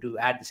I'm going to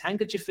add this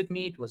handkerchief with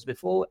me? It was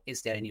before.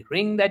 Is there any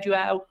ring that you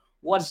have?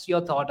 What's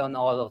your thought on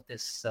all of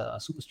this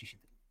superstition?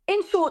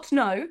 In short,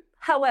 no.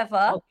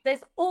 However, Okay, there's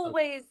okay,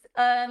 always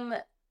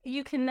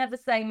you can never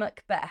say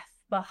Macbeth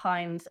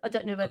behind. I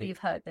don't know whether okay. you've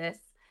heard this.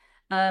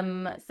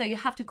 So you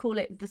have to call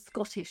it the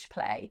Scottish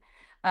play,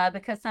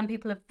 because some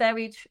people are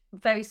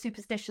very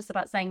superstitious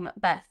about saying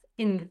Macbeth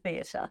in the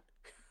theatre.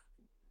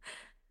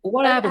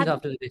 What happens Have,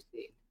 after this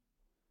day?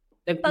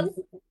 Like, that's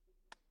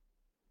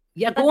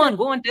yeah, that's a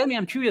go on, tell me.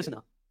 I'm curious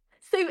now.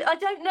 So I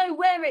don't know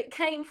where it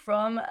came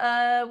from,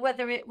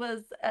 whether it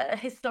was a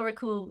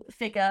historical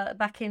figure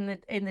back in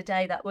the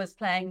day that was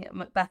playing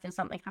Macbeth and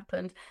something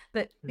happened.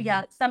 But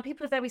yeah, some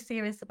people are very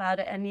serious about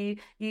it, and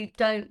you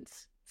don't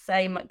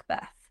say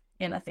Macbeth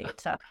in a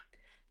theatre.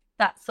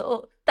 That's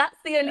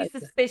the only Okay.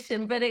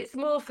 suspicion, but it's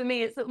more for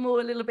me. It's more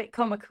a little bit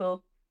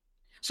comical.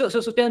 So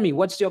tell me,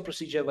 what's your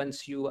procedure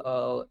once you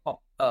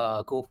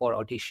go for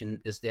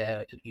audition? Is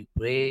there, you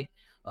pray,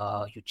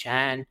 you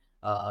chant,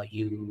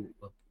 you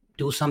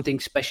do something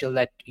special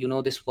that,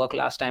 this work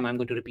last time, I'm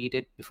going to repeat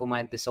it before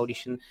this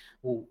audition?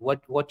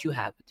 What you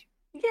have with you?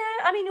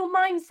 Yeah, I mean, your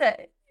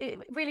mindset, it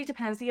really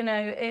depends.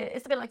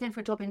 It's a bit like going for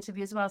a job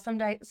interview as well. Some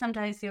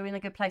days you're in a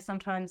good place,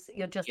 sometimes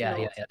you're just Yeah,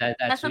 not. And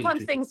that's really sometimes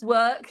true. things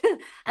work,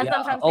 and Yeah.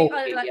 sometimes things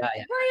are Okay. like,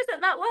 Yeah. why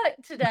isn't that work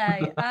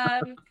today?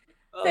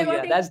 Oh So I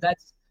yeah, think,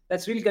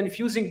 that's really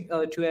confusing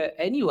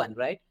to anyone,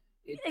 right?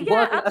 It yeah,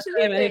 worked last time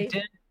and it absolutely.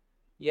 didn't.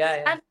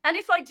 Yeah. And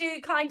if I do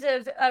kind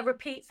of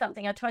repeat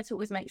something, I try to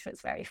always make sure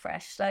it's very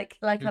fresh, like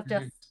I've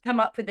just Mhm. come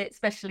up with it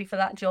especially for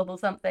that job or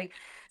something.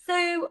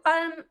 So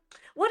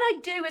what I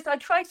do is I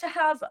try to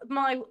have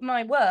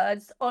my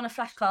words on a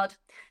flashcard,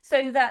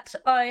 so that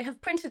I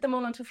have printed them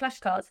all onto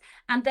flashcards,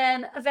 and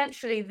then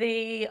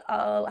eventually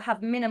I'll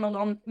have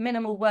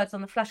minimal words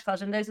on the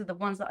flashcard, and those are the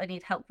ones that I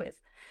need help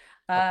with.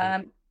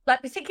 Okay.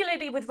 Like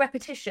particularly with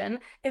repetition,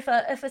 if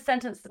a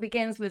sentence that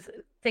begins with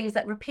things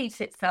that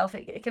repeat itself,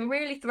 it can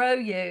really throw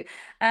you.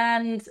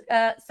 And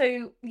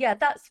so yeah,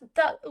 that's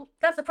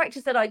the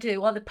practice that I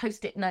do, or the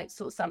post-it notes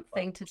or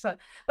something to try.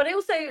 But I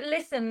also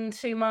listen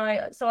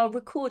to so I'll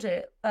record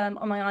it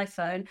on my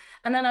iPhone,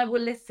 and then I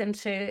will listen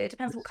to. It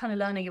depends what kind of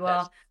learner you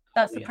are.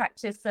 That's That's the yeah.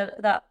 practice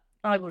that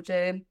I will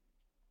do.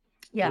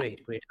 Yeah.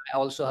 Great, great. I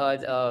also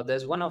heard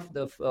there's one of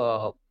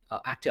the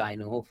actor I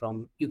know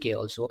from UK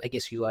also. I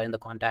guess you are in the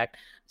contact.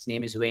 His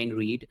name is Wayne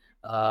Reed.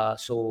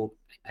 So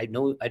I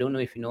don't know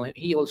if you know him.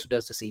 He also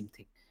does the same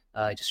thing.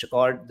 Just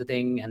record the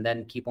thing and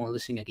then keep on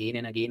listening again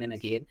and again and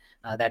again.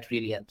 That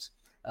really helps.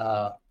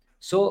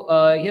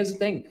 Here's the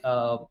thing.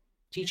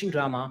 Teaching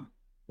drama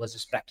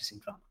versus practicing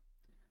drama,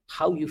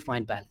 how you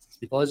find balance,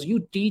 because you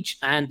teach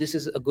and this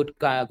is a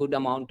good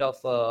amount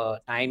of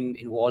time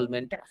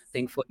involvement Yes.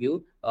 thing for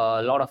you.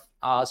 A lot of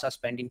hours are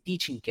spent in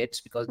teaching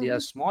kids because they are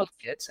Mhm. small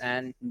kids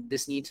and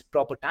this needs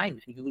proper time,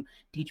 and you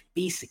teach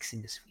basics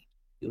in this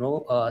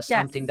field, Yes.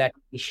 something that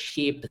will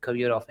shape the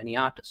career of any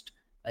artist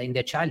in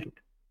their childhood,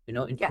 in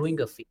Yes.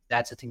 growing a field.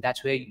 That's the thing,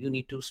 that's where you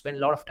need to spend a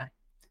lot of time.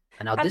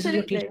 And now this is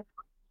your teaching.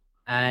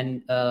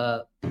 Absolutely. And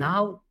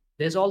now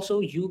there's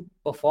also you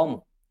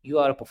performer. You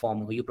are a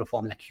performer, you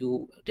perform, like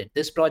you did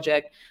this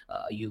project,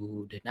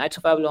 you did Knights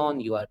of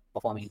Avalon, you are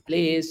performing in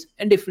plays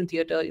and different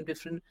theater in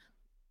different.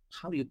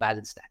 How do you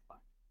balance that part?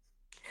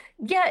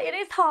 Yeah, it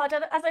is hard.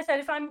 As I said,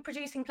 if I'm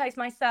producing plays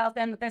myself,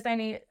 then there's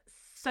only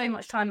so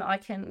much time that I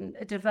can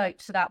devote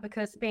to that,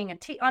 because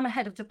I'm a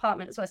head of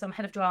department as well, so I'm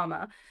head of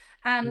drama.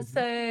 And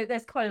so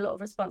there's quite a lot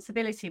of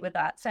responsibility with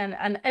that.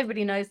 And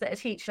everybody knows that a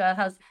teacher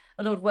has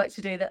a lot of work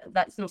to do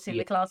that's not in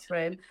Yeah, the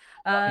classroom.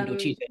 talking to a Um,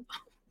 teacher.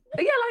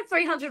 yeah, like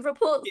 300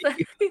 reports.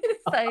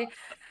 So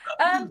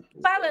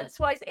balance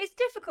wise, it's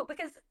difficult,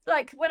 because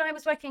like when I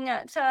was working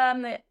at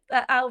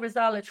Al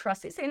Razala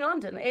Trust, it's in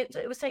London. It's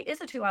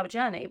a 2-hour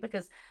journey,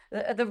 because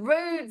the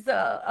roads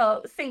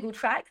are single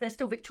track. They're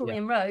still Yeah.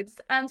 Victorian roads,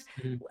 and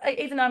Mhm.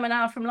 even though I'm an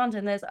hour from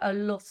London, there's a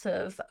lot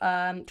of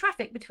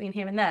traffic between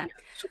here and there.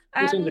 Yeah. So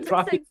you're saying the And so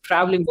traffic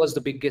traveling was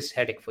the biggest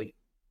headache for you?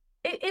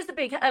 it is a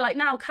big, like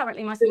now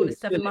currently my school Still, is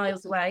still 7 miles it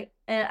is. away,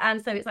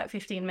 and so it's like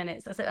 15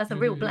 minutes. That's a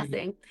real Mhm.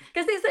 blessing,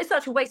 because it's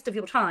such a waste of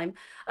your time.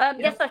 Yeah.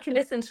 Yes, I can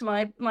listen to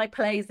my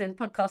plays and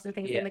podcasts and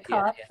things in Yeah. the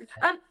Yeah. car,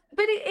 Yeah.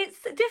 but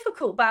it's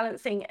difficult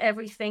balancing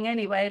everything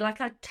anyway.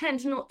 Like I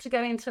tend not to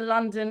go into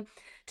London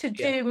to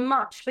Yeah. do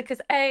much, because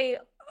I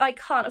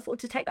can't afford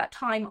to take that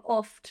time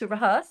off to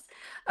rehearse,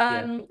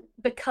 Yeah.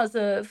 because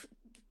of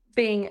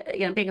being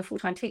a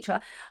full-time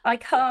teacher. I Yeah.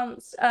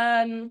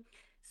 can't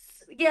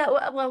yeah,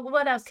 well,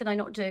 what else can I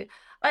not do?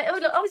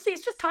 Obviously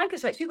it's just time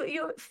constraints. You've got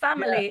your Yeah.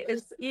 family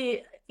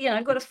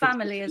I've got a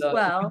family as You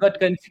well. got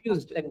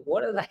confused. Like,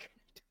 what is that?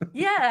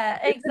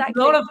 Yeah, It's a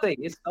lot exactly. of thing.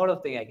 It's a lot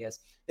of thing, I guess.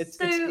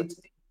 So You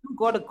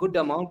got a good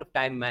amount of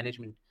time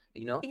management.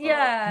 yeah,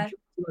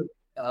 You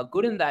are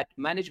good in that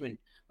management.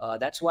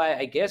 That's why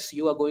I guess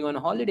you are going on a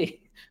holiday.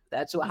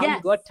 That's how you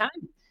yes, got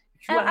time.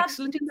 You are uh,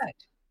 excellent in that.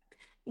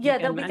 You yeah,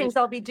 can there'll be manage things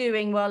I'll that. be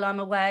doing while I'm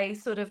away,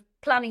 sort of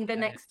planning the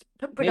And next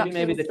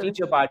maybe production. the So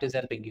teacher part is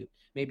helping you.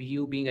 Maybe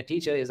you being a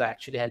teacher is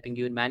actually helping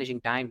you in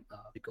managing time,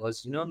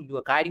 because you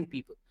are guiding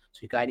people, so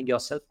you're guiding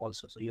yourself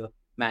also, so you're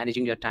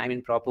managing your time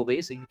in proper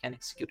way so you can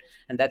execute.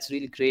 And that's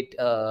really great,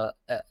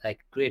 like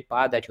great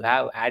part that you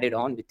have added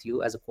on with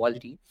you as a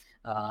quality,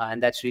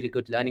 and that's really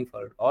good learning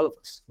for all of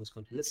us who's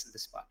going to listen to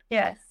this part.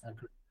 yes,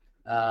 Great.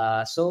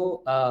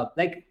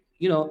 Like,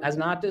 as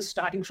an artist,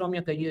 starting from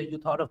your career, you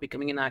thought of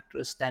becoming an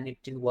actress, then it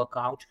didn't work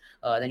out.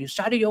 Then you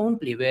started your own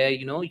play where,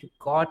 you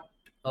got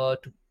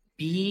to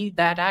be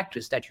that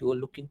actress that you were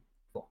looking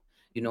for,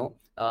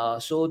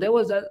 so there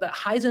was the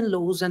highs and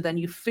lows, and then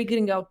you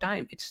figuring out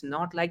time. It's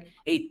not like,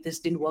 hey, this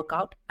didn't work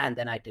out, and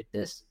then I did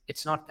this.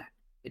 It's not that.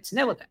 It's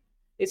never that.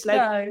 It's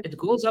like no, it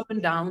goes up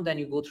and down, then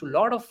you go through a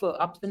lot of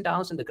ups and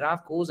downs, and the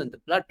graph goes, and the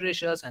blood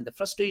pressures and the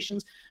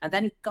frustrations, and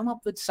then you come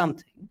up with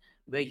something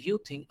where you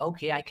think,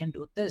 okay, I can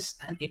do this,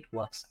 and it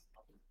works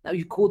out. Now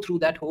you go through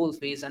that whole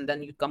phase, and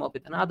then you come up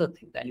with another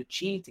thing, then you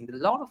change things. A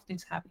lot of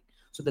things happen.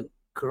 So the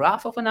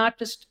graph of an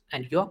artist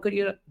and your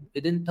career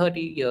within 30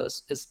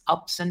 years is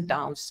ups and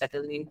downs,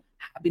 settling,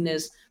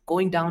 happiness,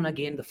 going down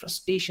again, the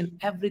frustration,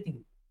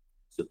 everything.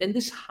 So in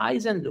this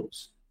highs and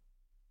lows,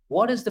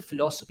 what is the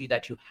philosophy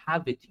that you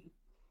have with you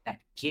that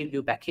gave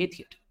you back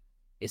theater?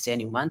 Is there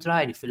any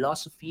mantra, any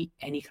philosophy,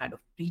 any kind of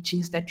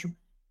preachings that you,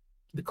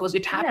 because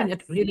it happened at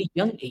yes, a really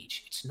young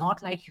age. It's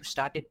not like you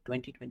started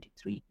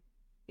 2023.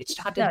 It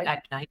started no.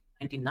 at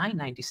 99,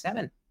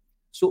 97.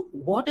 So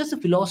what is the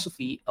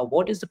philosophy, or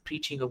what is the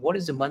preaching, or what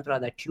is the mantra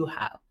that you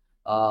have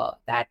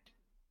that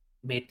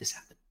made this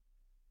happen?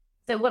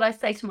 So what I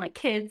say to my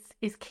kids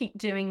is keep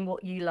doing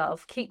what you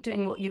love, keep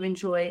doing what you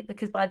enjoy,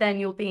 because by then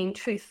you're being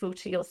truthful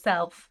to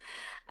yourself.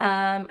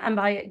 And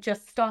by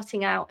just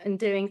starting out and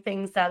doing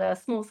things that are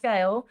small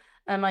scale,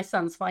 and my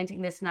son's finding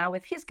this now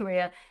with his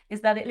career, is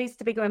that it leads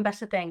to bigger and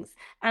better things.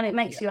 And it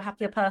makes Yeah, you a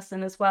happier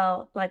person as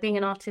well. Like being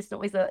an artist, not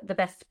always the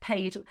best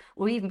paid,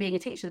 or even being a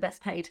teacher, the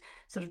best paid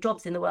sort of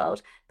jobs in the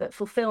world, but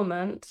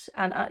fulfillment.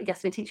 And I guess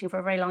I've been teaching for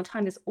a very long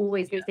time. There's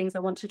always new yeah, things I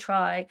want to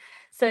try.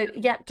 So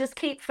yeah, just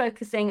keep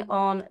focusing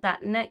on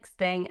that next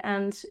thing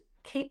and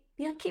keep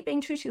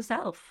being true to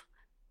yourself.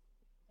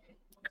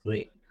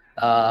 great.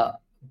 Uh,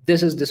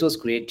 this was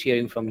great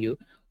hearing from you.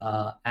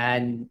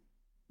 And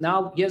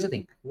now here's the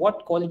thing: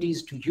 what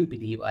qualities do you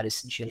believe are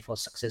essential for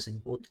success in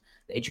both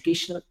the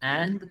educational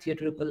and the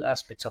theatrical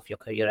aspects of your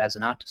career as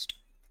an artist?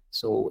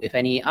 So, if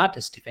any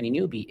artist, if any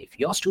newbie, if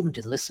your student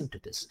is listening to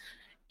this,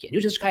 can you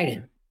just guide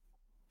him?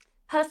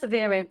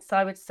 Perseverance,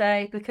 I would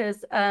say,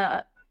 because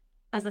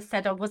as I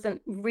said, I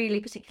wasn't really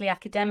particularly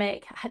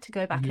academic. I had to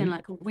go back and Hmm.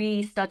 like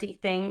re-study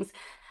things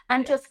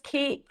and Yeah, just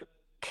keep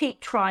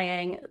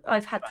trying.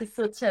 I've had to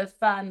sort of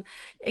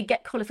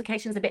get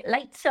qualifications a bit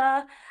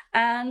later,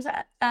 and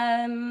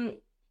yeah,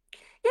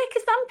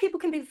 because some people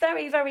can be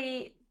very,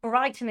 very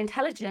bright and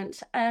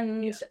intelligent,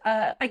 and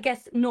yeah, I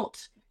guess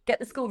not get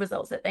the school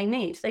results that they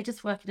need. They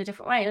just work in a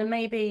different way, and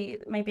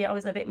maybe I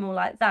was a bit more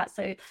like that.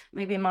 So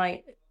maybe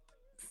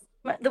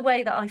the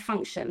way that I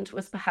functioned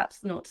was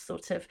perhaps not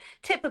sort of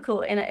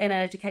typical in an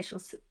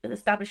educational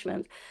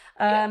establishment.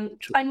 yeah.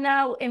 True. I'm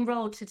now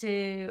enrolled to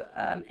do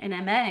an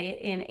MA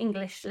in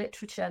English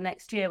literature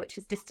next year, which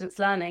is distance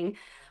learning,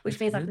 which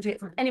means I Hmm. can do it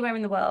from anywhere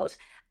in the world.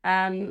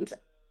 And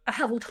I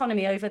have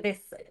autonomy over this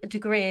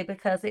degree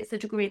because it's a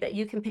degree that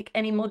you can pick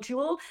any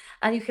module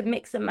and you can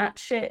mix and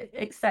match it,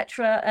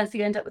 etc., as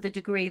you end up with a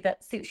degree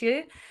that suits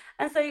you.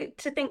 And so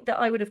to think that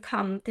I would have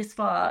come this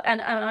far,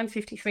 and I'm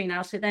 53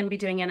 now, to then be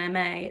doing an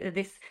MA at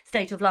this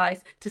stage of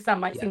life, to some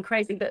might Yeah, seem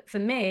crazy, but for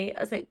me,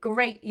 it's a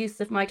great use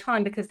of my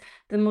time because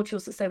the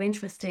modules are so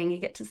interesting. You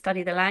get to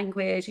study the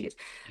language, yeah,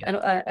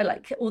 and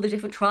like all the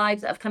different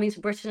tribes that have come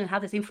into Britain and how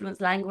this influenced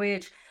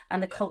language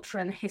and the yeah. culture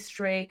and the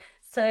history.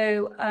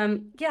 So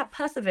yeah,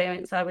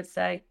 perseverance, I would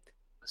say.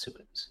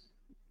 Super.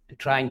 To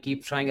try and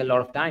keep trying a lot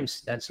of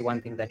times. That's the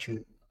one thing that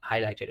you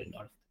highlighted a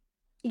lot of.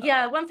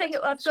 Yeah, one thing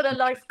I've That's got a good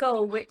try. life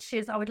goal, which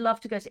is I would love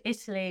to go to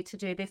Italy to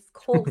do this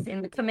course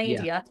in the Yeah,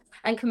 commedia,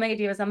 and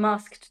commedia is a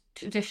masked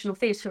traditional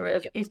theatre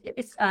of yeah,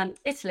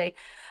 Italy.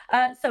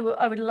 So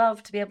I would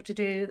love to be able to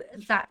do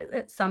that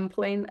at some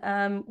point,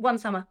 one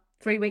summer,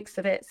 3 weeks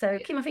of it. So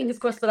yeah. keep my fingers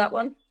crossed for that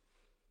one.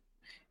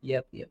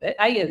 Yep, yep.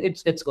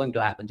 It's going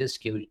to happen.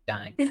 Just give it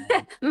time, and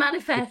it,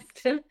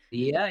 Manifest.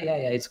 yeah.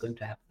 It's going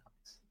to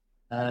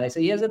happen. So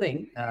here's the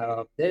thing.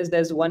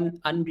 There's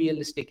one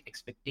unrealistic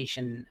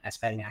expectation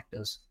aspiring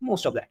actors.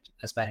 Most of the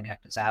aspiring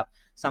actors have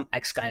some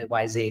X kind of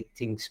XYZ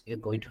things are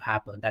going to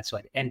happen. That's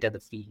why they enter the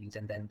field,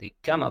 and then they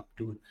come up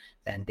to,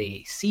 then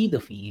they see the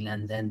field,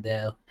 and then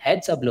their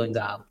heads are blowing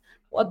out.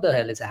 What the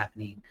hell is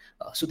happening?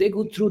 So they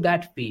go through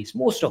that phase.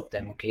 Most of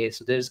them, okay.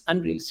 So there's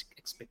unrealistic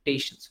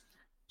expectations.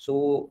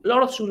 So a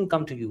lot of students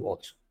come to you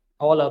also.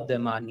 All of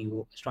them are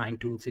new, trying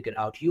to figure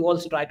out. You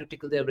also try to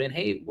tickle their brain.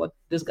 Hey, what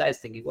this guy is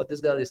thinking, what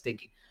this girl is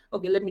thinking.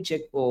 Okay, let me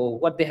check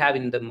what they have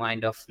in the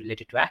mind of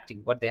related to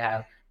acting, what they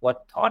have,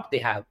 what thought they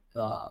have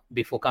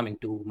before coming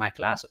to my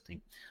class or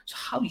thing. So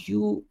how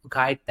you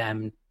guide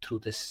them through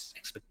this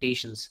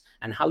expectations,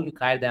 and how you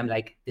guide them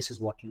like this is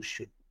what you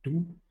should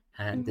do,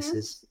 and this Hmm.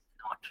 is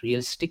not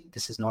realistic.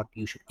 This is not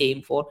you should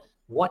aim for.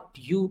 What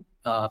do you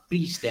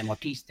preach them or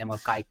teach them or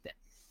guide them?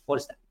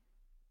 What is that?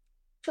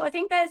 So I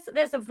think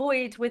there's a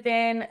void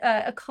within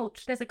a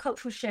culture. There's a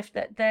cultural shift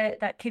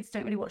that kids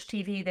don't really watch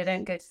TV. They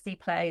don't go to see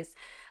plays.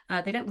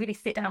 They don't really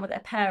sit down with their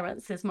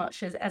parents as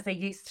much as they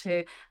used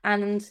to,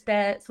 and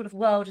their sort of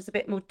world is a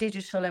bit more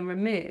digital and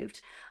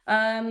removed.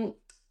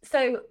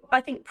 So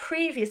I think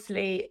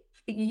previously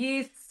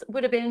youths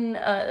would have been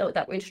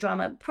that were into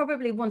drama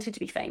probably wanted to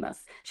be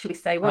famous, should we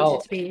say, wanted Oh,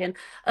 to be in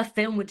a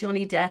film with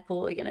Johnny Depp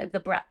or the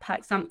Brat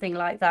Pack, something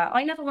like that.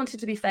 I never wanted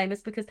to be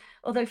famous because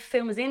although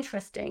film is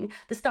interesting,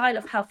 the style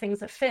of how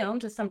things are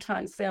filmed, are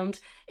sometimes filmed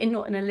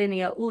not in a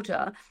linear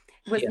order,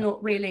 was yeah.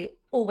 not really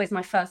always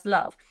my first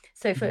love.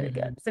 So for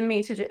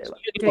me to So you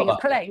knew doing a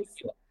about that. play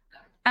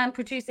and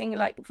producing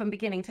like from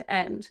beginning to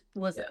end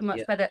was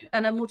much better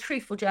and a more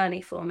truthful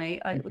journey for me.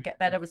 I would get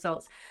better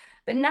results.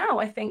 But now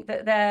I think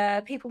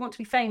that people want to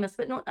be famous,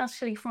 but not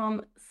actually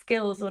from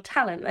skills or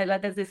talent.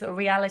 Like there's this sort of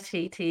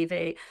reality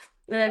TV.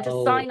 They'll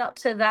just sign up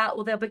to that,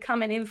 or they'll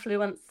become an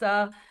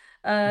influencer,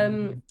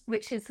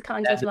 which is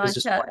kind That's of the like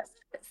business model.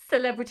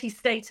 celebrity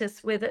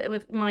status with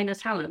minor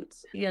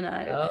talent.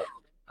 Oh,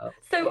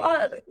 So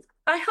okay.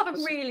 I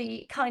haven't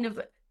really kind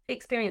of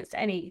experienced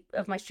any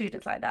of my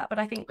students like that, but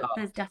I think that Oh,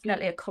 there's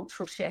definitely a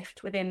cultural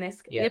shift within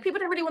this. yeah. People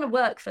don't really want to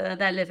work for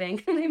their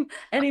living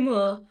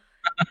anymore.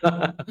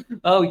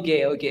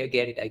 Okay, okay, I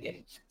get it, I get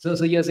it.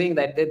 So you're saying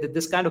that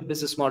this kind of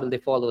business model they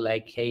follow,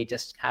 like, hey,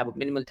 just have a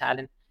minimal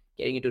talent,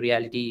 getting into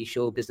reality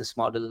show business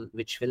model,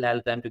 which will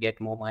help them to get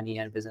more money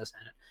and business,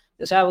 and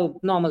just have a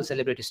normal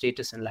celebrity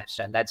status and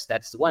lifestyle. That's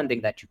the one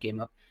thing that you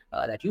came up,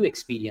 that you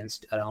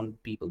experienced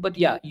around people. But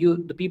yeah,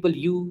 the people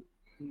you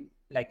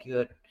like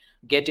you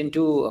get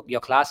into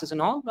your classes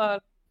and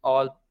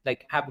all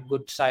like have a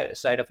good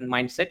side of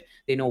mindset.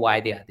 They know why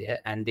they are there,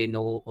 and they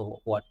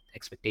know what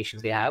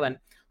expectations they have and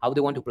how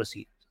they want to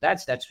proceed.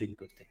 That's really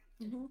good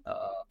thing.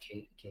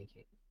 Okay.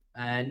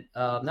 And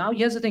now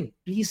here's the thing.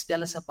 Please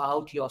tell us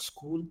about your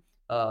school,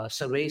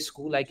 Surrey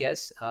School, I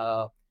guess.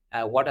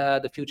 What are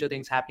the future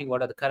things happening?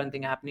 What are the current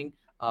thing happening?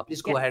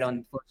 Please go Yes. ahead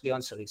on firstly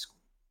on Surrey School.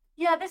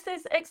 Yeah, this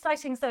is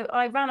exciting. So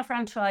I ran a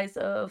franchise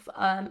of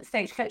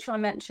Stagecoach, I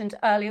mentioned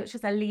earlier, which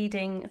is a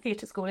leading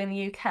theatre school in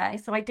the UK.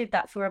 So I did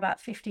that for about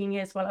 15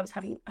 years while I was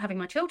having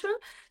my children.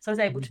 So I was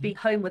able to be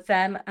home with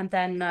them, and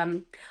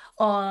then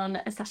on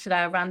a Saturday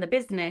I ran the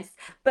business.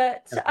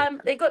 But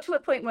Okay. it got to a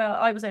point where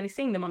I was only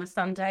seeing them on a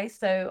Sunday,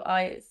 so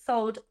I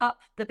sold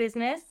up the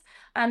business.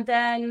 And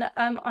then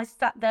I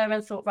sat there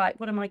and thought, right,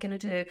 what am I going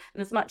to do?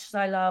 And as much as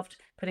I loved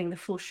putting the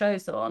full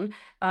shows on,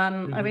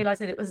 I realized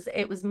that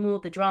it was more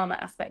the drama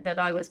aspect that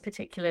I was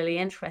particularly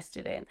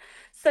interested in.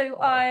 So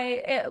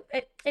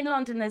in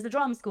London, there's a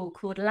drama school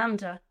called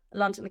London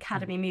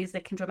Academy of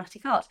Music and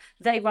Dramatic Art.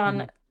 They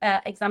run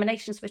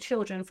examinations for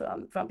children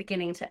from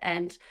beginning to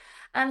end.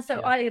 And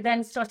so I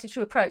then started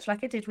to approach,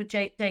 like I did with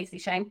Daisy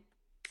Shane,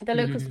 the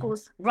local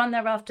schools, run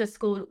their after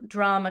school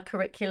drama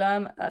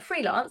curriculum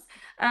freelance,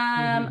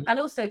 and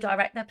also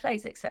direct their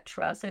plays,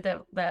 etc. So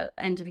their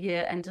end of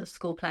year, end of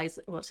school plays,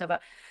 whatever.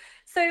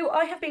 So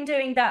I have been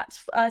doing that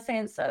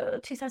since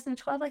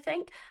 2012, I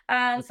think.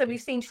 And so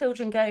we've seen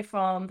children go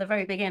from the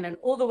very beginning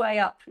all the way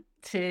up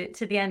to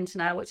the end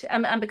now, which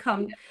and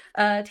become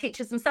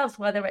teachers themselves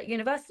while they're at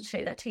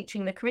university. They're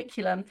teaching the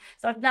curriculum.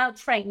 So I've now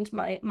trained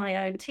my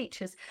own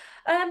teachers.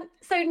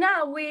 So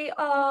now we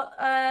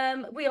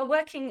are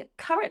working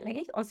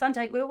currently on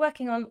Sunday. We're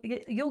working on.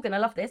 You're going to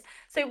love this.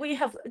 So we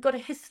have got a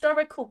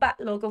historical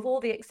backlog of all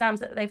the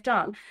exams that they've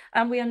done,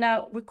 and we are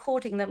now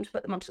recording them to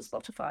put them onto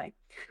Spotify,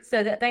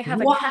 so that they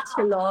have a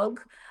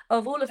catalogue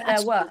of all of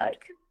their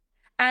work.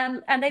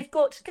 And they've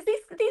got, because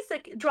these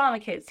are drama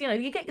kids,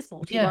 you get your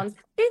sporty ones.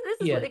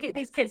 This is what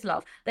these kids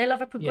love. They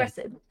love a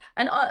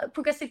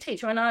progressive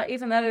teacher. And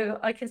even though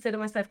I consider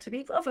myself to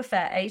be of a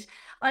fair age,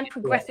 I'm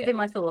progressive in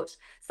my thoughts.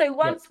 So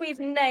once we've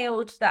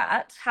nailed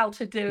that, how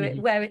to do it,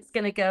 where it's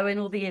going to go,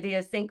 and all the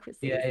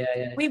idiosyncrasies,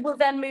 we will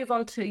then move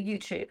on to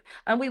YouTube,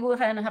 and we will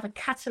then have a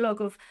catalogue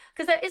of,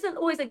 because there isn't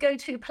always a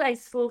go-to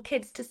place for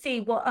kids to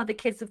see what other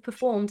kids have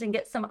performed and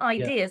get some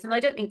ideas. And I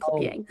don't mean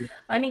copying.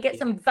 I mean get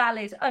some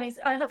valid. I mean,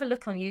 I have a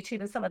look on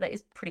YouTube, and some of that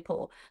is pretty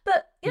poor,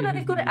 but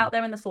they've got it out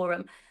there in the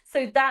forum.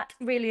 So that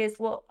really is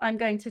what I'm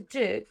going to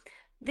do.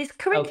 This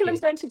curriculum is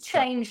going to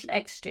change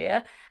next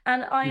year,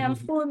 and I am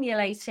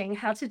formulating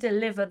how to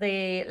deliver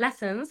the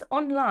lessons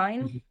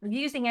online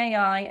using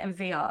AI and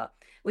VR,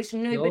 which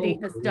nobody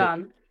has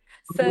done.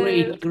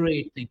 So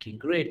Great thinking.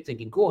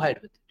 Go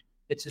ahead with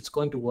it. It's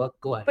going to work.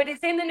 Go ahead. But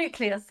it's in the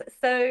nucleus.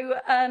 So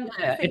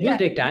it will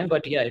take time,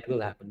 but it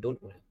will happen.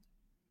 Don't worry.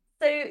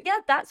 So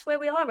that's where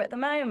we are at the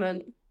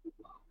moment.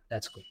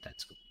 That's good.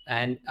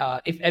 And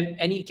if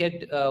any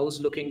kid who's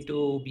looking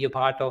to be a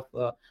part of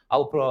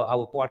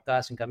our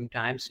podcast in coming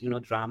times,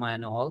 drama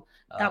and all,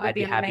 That would I'd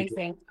be be happy to.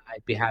 amazing.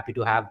 I'd be happy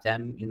to have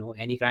them.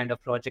 Any kind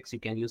of projects, you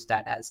can use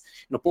that as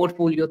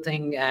portfolio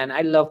thing. And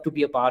I love to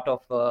be a part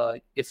of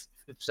if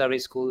Surrey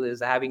School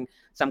is having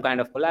some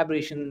kind of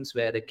collaborations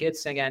where the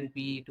kids can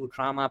be to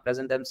drama,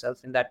 present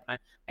themselves in that.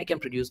 I can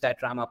produce that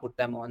drama, put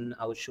them on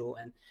our show,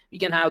 and we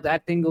can have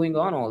that thing going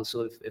on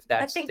also. If I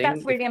that's think that's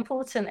thing, if really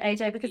important,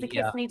 AJ, because the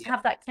kids yeah, need to yeah,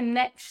 have that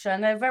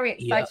connection. They're very yeah,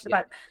 excited yeah,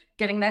 about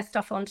getting their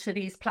stuff onto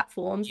these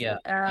platforms. yeah,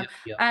 yeah,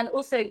 yeah, And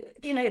also,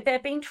 they're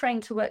being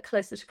trained to work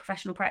closer to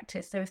professional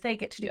practice. So if they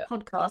get to do yeah.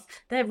 podcasts,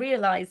 they're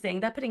realizing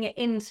they're putting it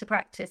into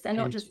practice. They're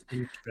not just,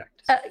 Into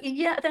practice.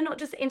 they're not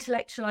just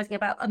intellectualizing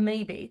about a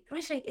maybe. They're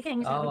actually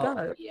getting to have a Oh,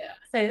 go. yeah,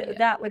 So yeah.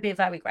 that would be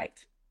very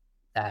great.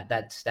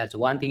 That's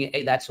one thing.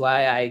 That's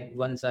why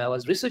once I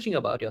was researching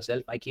about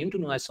yourself, I came to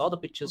know. I saw the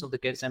pictures of the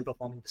kids and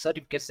performing the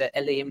certificates, the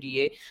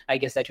LAMDA, I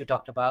guess, that you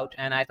talked about,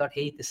 and I thought,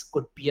 hey, this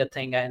could be a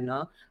thing, and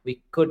we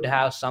could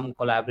have some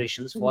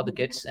collaborations for the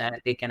kids,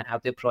 and they can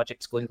have their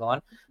projects going on,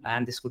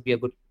 and this could be a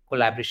good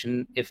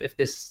collaboration. If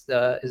this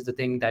is the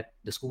thing that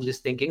the school is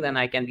thinking, then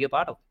I can be a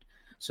part of it.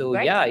 So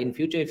Great. yeah, in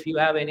future, if you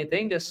have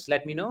anything, just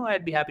let me know.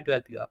 I'd be happy to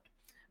help you out.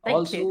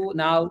 Thank you. Also,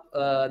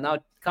 now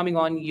coming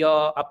on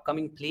your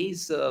upcoming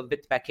plays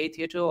with Paquet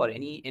Theatre or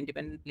any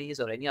independent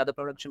plays or any other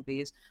production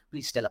plays,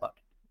 please tell about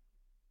it.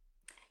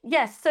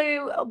 Yes,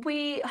 so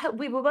we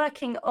were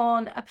working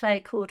on a play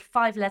called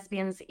Five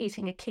Lesbians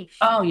Eating a Quiche.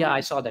 Oh yeah, I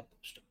saw that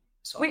poster.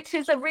 Which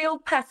is a real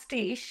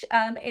pastiche.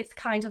 It's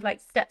kind of like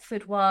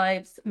Stepford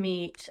Wives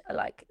meet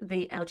like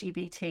the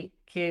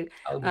LGBTQ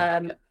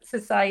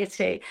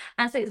society.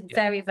 And so it's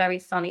very, very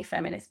funny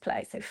feminist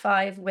play. So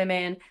 5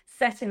 women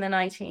set in the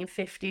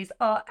 1950s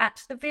are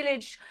at the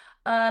village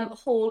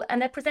hall,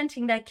 and they're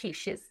presenting their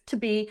quiches to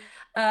be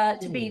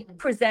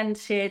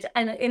presented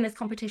and in this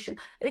competition.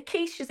 The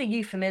quiche is a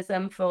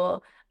euphemism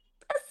for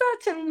a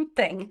certain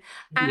thing.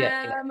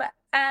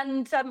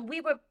 And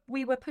we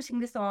were putting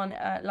this on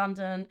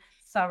London,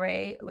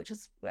 Surrey, which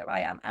is where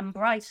I am, and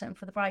Brighton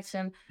for the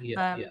Brighton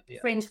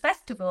Fringe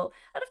Festival.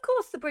 And of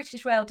course, the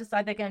British Rail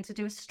decide they're going to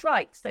do a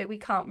strike, so we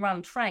can't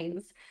run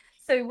trains.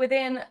 So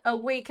within a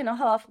week and a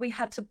half, we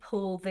had to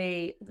pull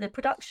the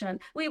production.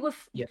 We were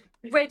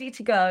ready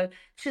to go,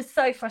 which is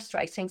so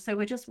frustrating. So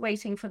we're just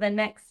waiting for the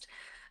next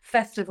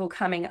festival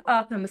coming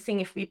up, and we're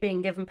seeing if we've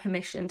been given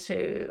permission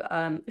to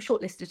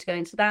shortlisted to go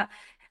into that,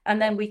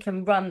 and then we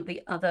can run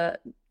the other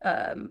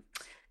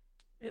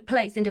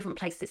plays in different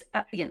places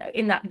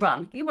in that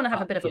run. You want to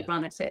have a bit of a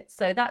run at it,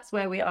 so that's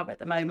where we are at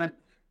the moment.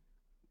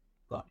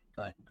 Got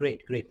it.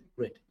 Great.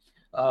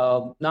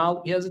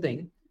 Now here's the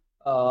thing,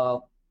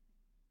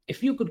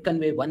 if you could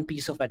convey one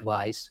piece of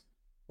advice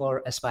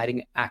for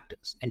aspiring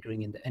actors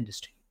entering in the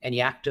industry,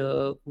 any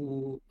actor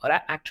or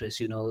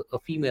actress, a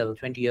female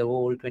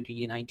 20-year-old,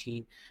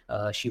 2019,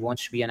 she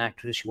wants to be an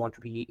actress, she wants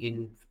to be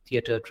in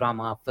theater,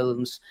 drama,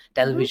 films,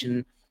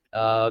 television,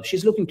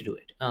 she's looking to do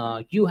it.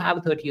 You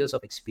have 30 years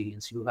of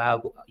experience, you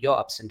have your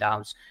ups and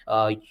downs,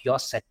 your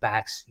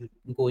setbacks, you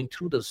going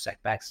through those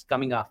setbacks,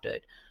 coming after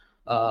it.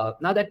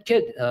 Now that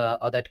kid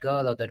or that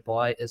girl or that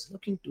boy is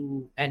looking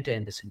to enter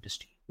in this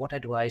industry, what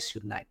advice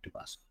you'd like to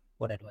pass?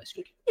 What advice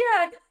would you give?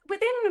 Yeah,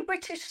 within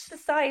British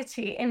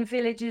society, in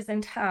villages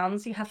and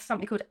towns, you have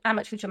something called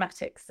amateur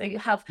dramatics. So you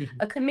have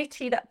a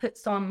committee that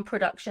puts on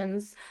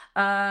productions.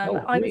 I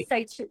would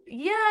say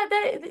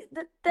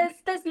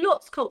there's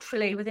lots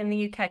culturally within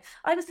the UK.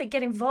 I would say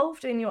get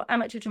involved in your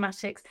amateur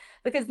dramatics,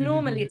 because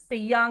normally it's the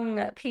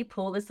young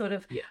people, the sort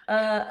of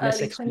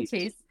early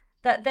 20s,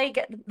 that they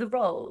get the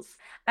roles.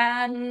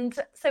 And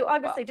so I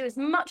would say do as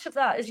much of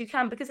that as you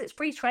can, because it's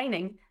free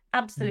training.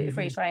 Absolutely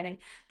free training.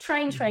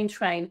 Train.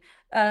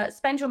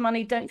 Spend your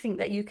money. Don't think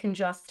that you can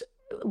just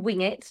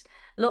wing it.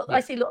 I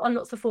see on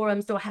lots of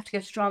forums, do I have to go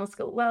to drama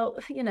school? Well,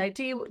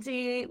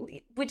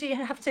 would you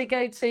have to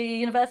go to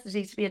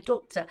university to be a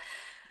doctor?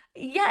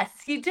 Yes,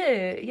 you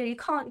do. You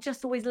can't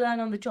just always learn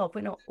on the job.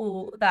 We're not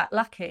all that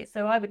lucky.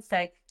 So I would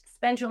say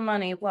spend your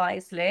money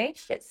wisely,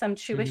 get some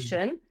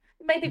tuition,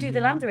 maybe do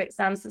the LAMDA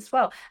exams as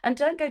well. And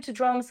don't go to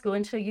drama school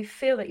until you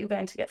feel that you're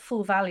going to get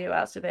full value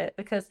out of it,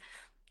 because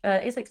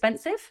it's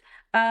expensive,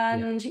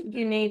 and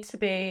you need to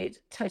be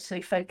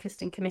totally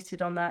focused and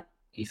committed on that.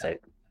 So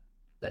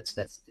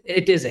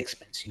it is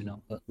expensive,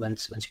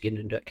 once you get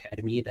into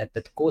academy, that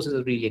the courses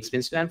are really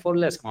expensive, and for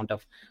less amount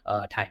of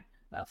time,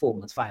 4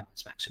 months, 5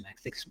 months, maximum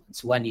 6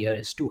 months, 1 year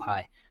is too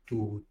high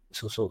to.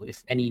 So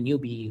if any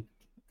newbie,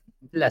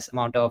 less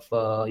amount of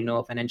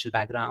financial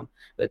background,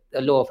 with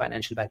a lower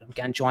financial background,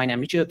 can join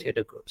amateur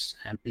theater groups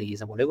and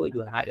plays and whatever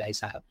you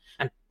guys have,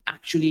 and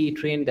actually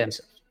train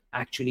themselves,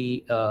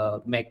 actually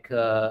make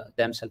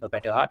themselves a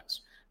better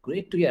artist.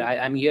 Great to hear.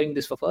 I'm hearing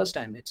this for first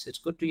time. It's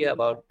good to hear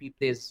about people.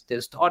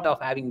 There's thought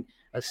of having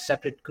a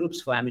separate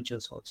groups for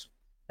amateurs also.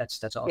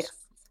 That's awesome.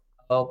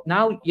 Yes.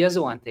 Now here's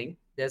the one thing.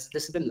 This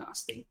is the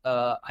last thing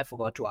I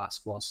forgot to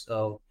ask was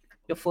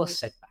your first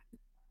setback.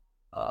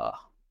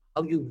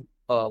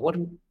 What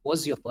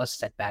was your first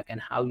setback,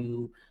 and how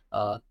you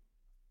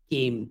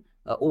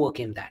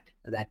overcame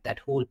that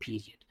whole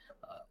period?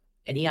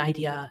 Any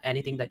idea,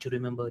 anything that you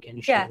remember? Can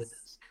you share with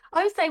Yes. us?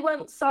 I would say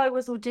once I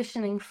was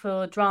auditioning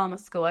for drama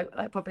school,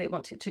 I probably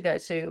wanted to go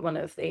to one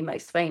of the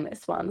most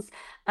famous ones.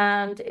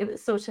 And it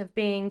was sort of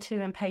being too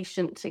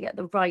impatient to get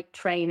the right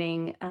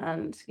training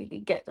and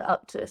get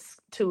up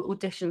to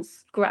audition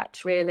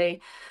scratch, really.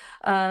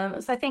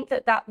 So I think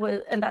that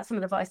was, and that's some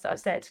of the advice that I've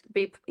said,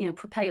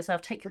 prepare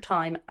yourself, take your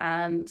time,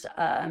 and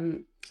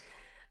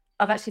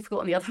I've actually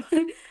forgotten the other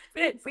one.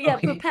 But yeah,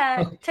 Okay. prepare,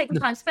 Okay. take the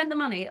time, spend the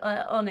money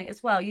on it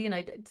as well.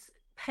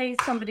 Pay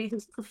somebody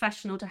who's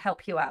professional to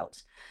help you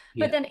out.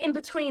 But Yeah. then in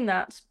between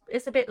that,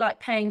 it's a bit like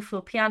paying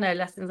for piano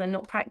lessons and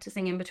not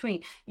practicing in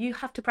between. You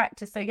have to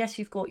practice. So yes,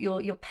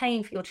 you're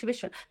paying for your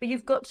tuition, but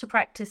you've got to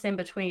practice in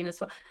between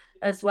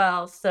as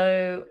well.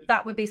 So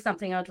that would be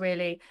something I'd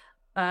really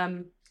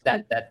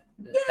That that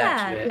that's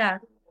yeah, where. yeah.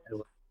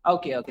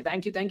 Okay, okay.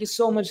 Thank you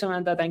so much,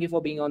 Samantha. Thank you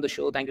for being on the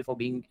show. Thank you for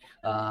being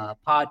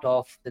part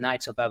of the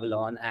Knights of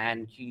Babylon.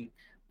 And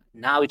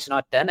now it's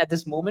not done at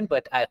this moment,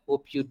 but I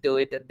hope you do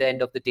it at the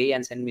end of the day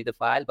and send me the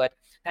file. But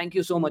thank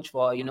you so much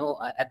for,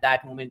 at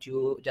that moment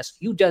you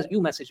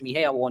messaged me,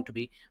 hey, I want to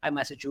be. I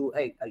messaged you,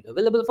 hey, are you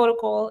available for a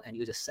call? And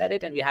you just said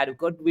it, and we had a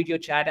good video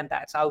chat, and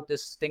that's how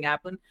this thing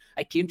happened.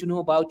 I came to know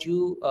about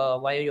you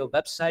via your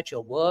website,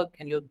 your work,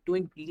 and you're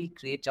doing really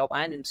great job.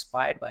 I'm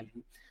inspired by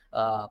you.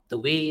 The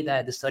way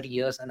that the 30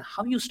 years and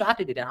how you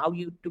started it and how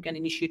you took an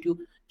initiative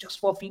just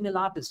for female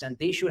artists, and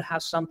they should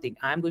have something.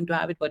 I'm going to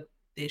have it, but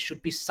there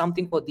should be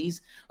something for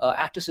these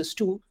actresses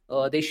too.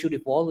 They should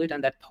evolve it,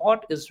 and that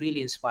thought is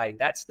really inspiring.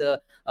 That's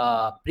the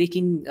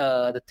breaking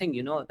the thing,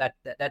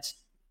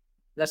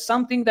 that's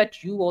something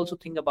that you also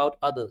think about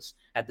others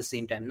at the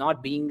same time,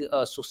 not being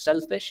so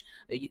selfish.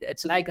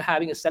 It's like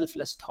having a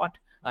selfless thought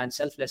and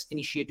selfless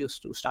initiatives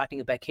to starting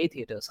a Becky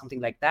theater,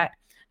 something like that.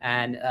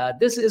 And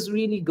this is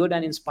really good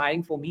and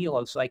inspiring for me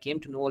also. I came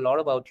to know a lot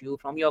about you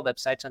from your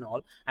websites and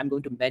all. I'm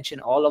going to mention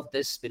all of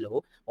this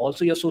below,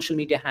 also your social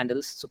media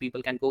handles, so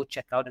people can go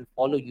check out and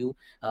follow you.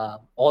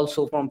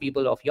 Also from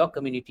people of your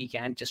community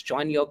can just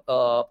join your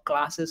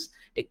classes,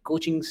 take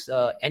coachings.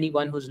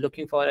 Anyone who's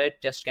looking for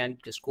it just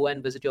go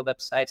and visit your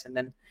websites, and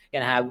then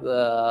can have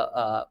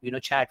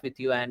chat with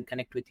you and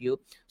connect with you.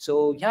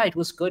 So yeah, it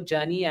was good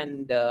journey,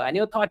 and I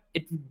never thought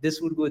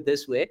this would go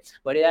this way,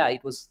 but yeah,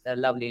 it was a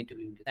lovely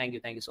interview. Thank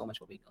you so much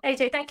for being on.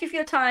 AJ, thank you for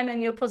your time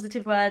and your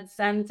positive words.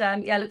 And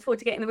yeah, I look forward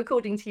to getting the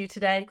recording to you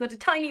today. I've got a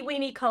tiny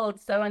weeny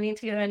cold, so I need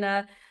to go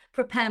and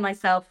prepare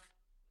myself.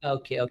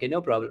 Okay, okay,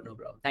 no problem, no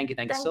problem. Thank you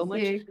Thank so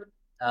much. you.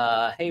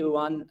 Hey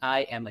everyone,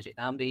 I am Ajay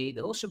Tambe,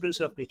 the host and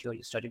producer of Create Your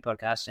Study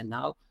podcast, and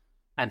now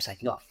I'm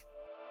signing off.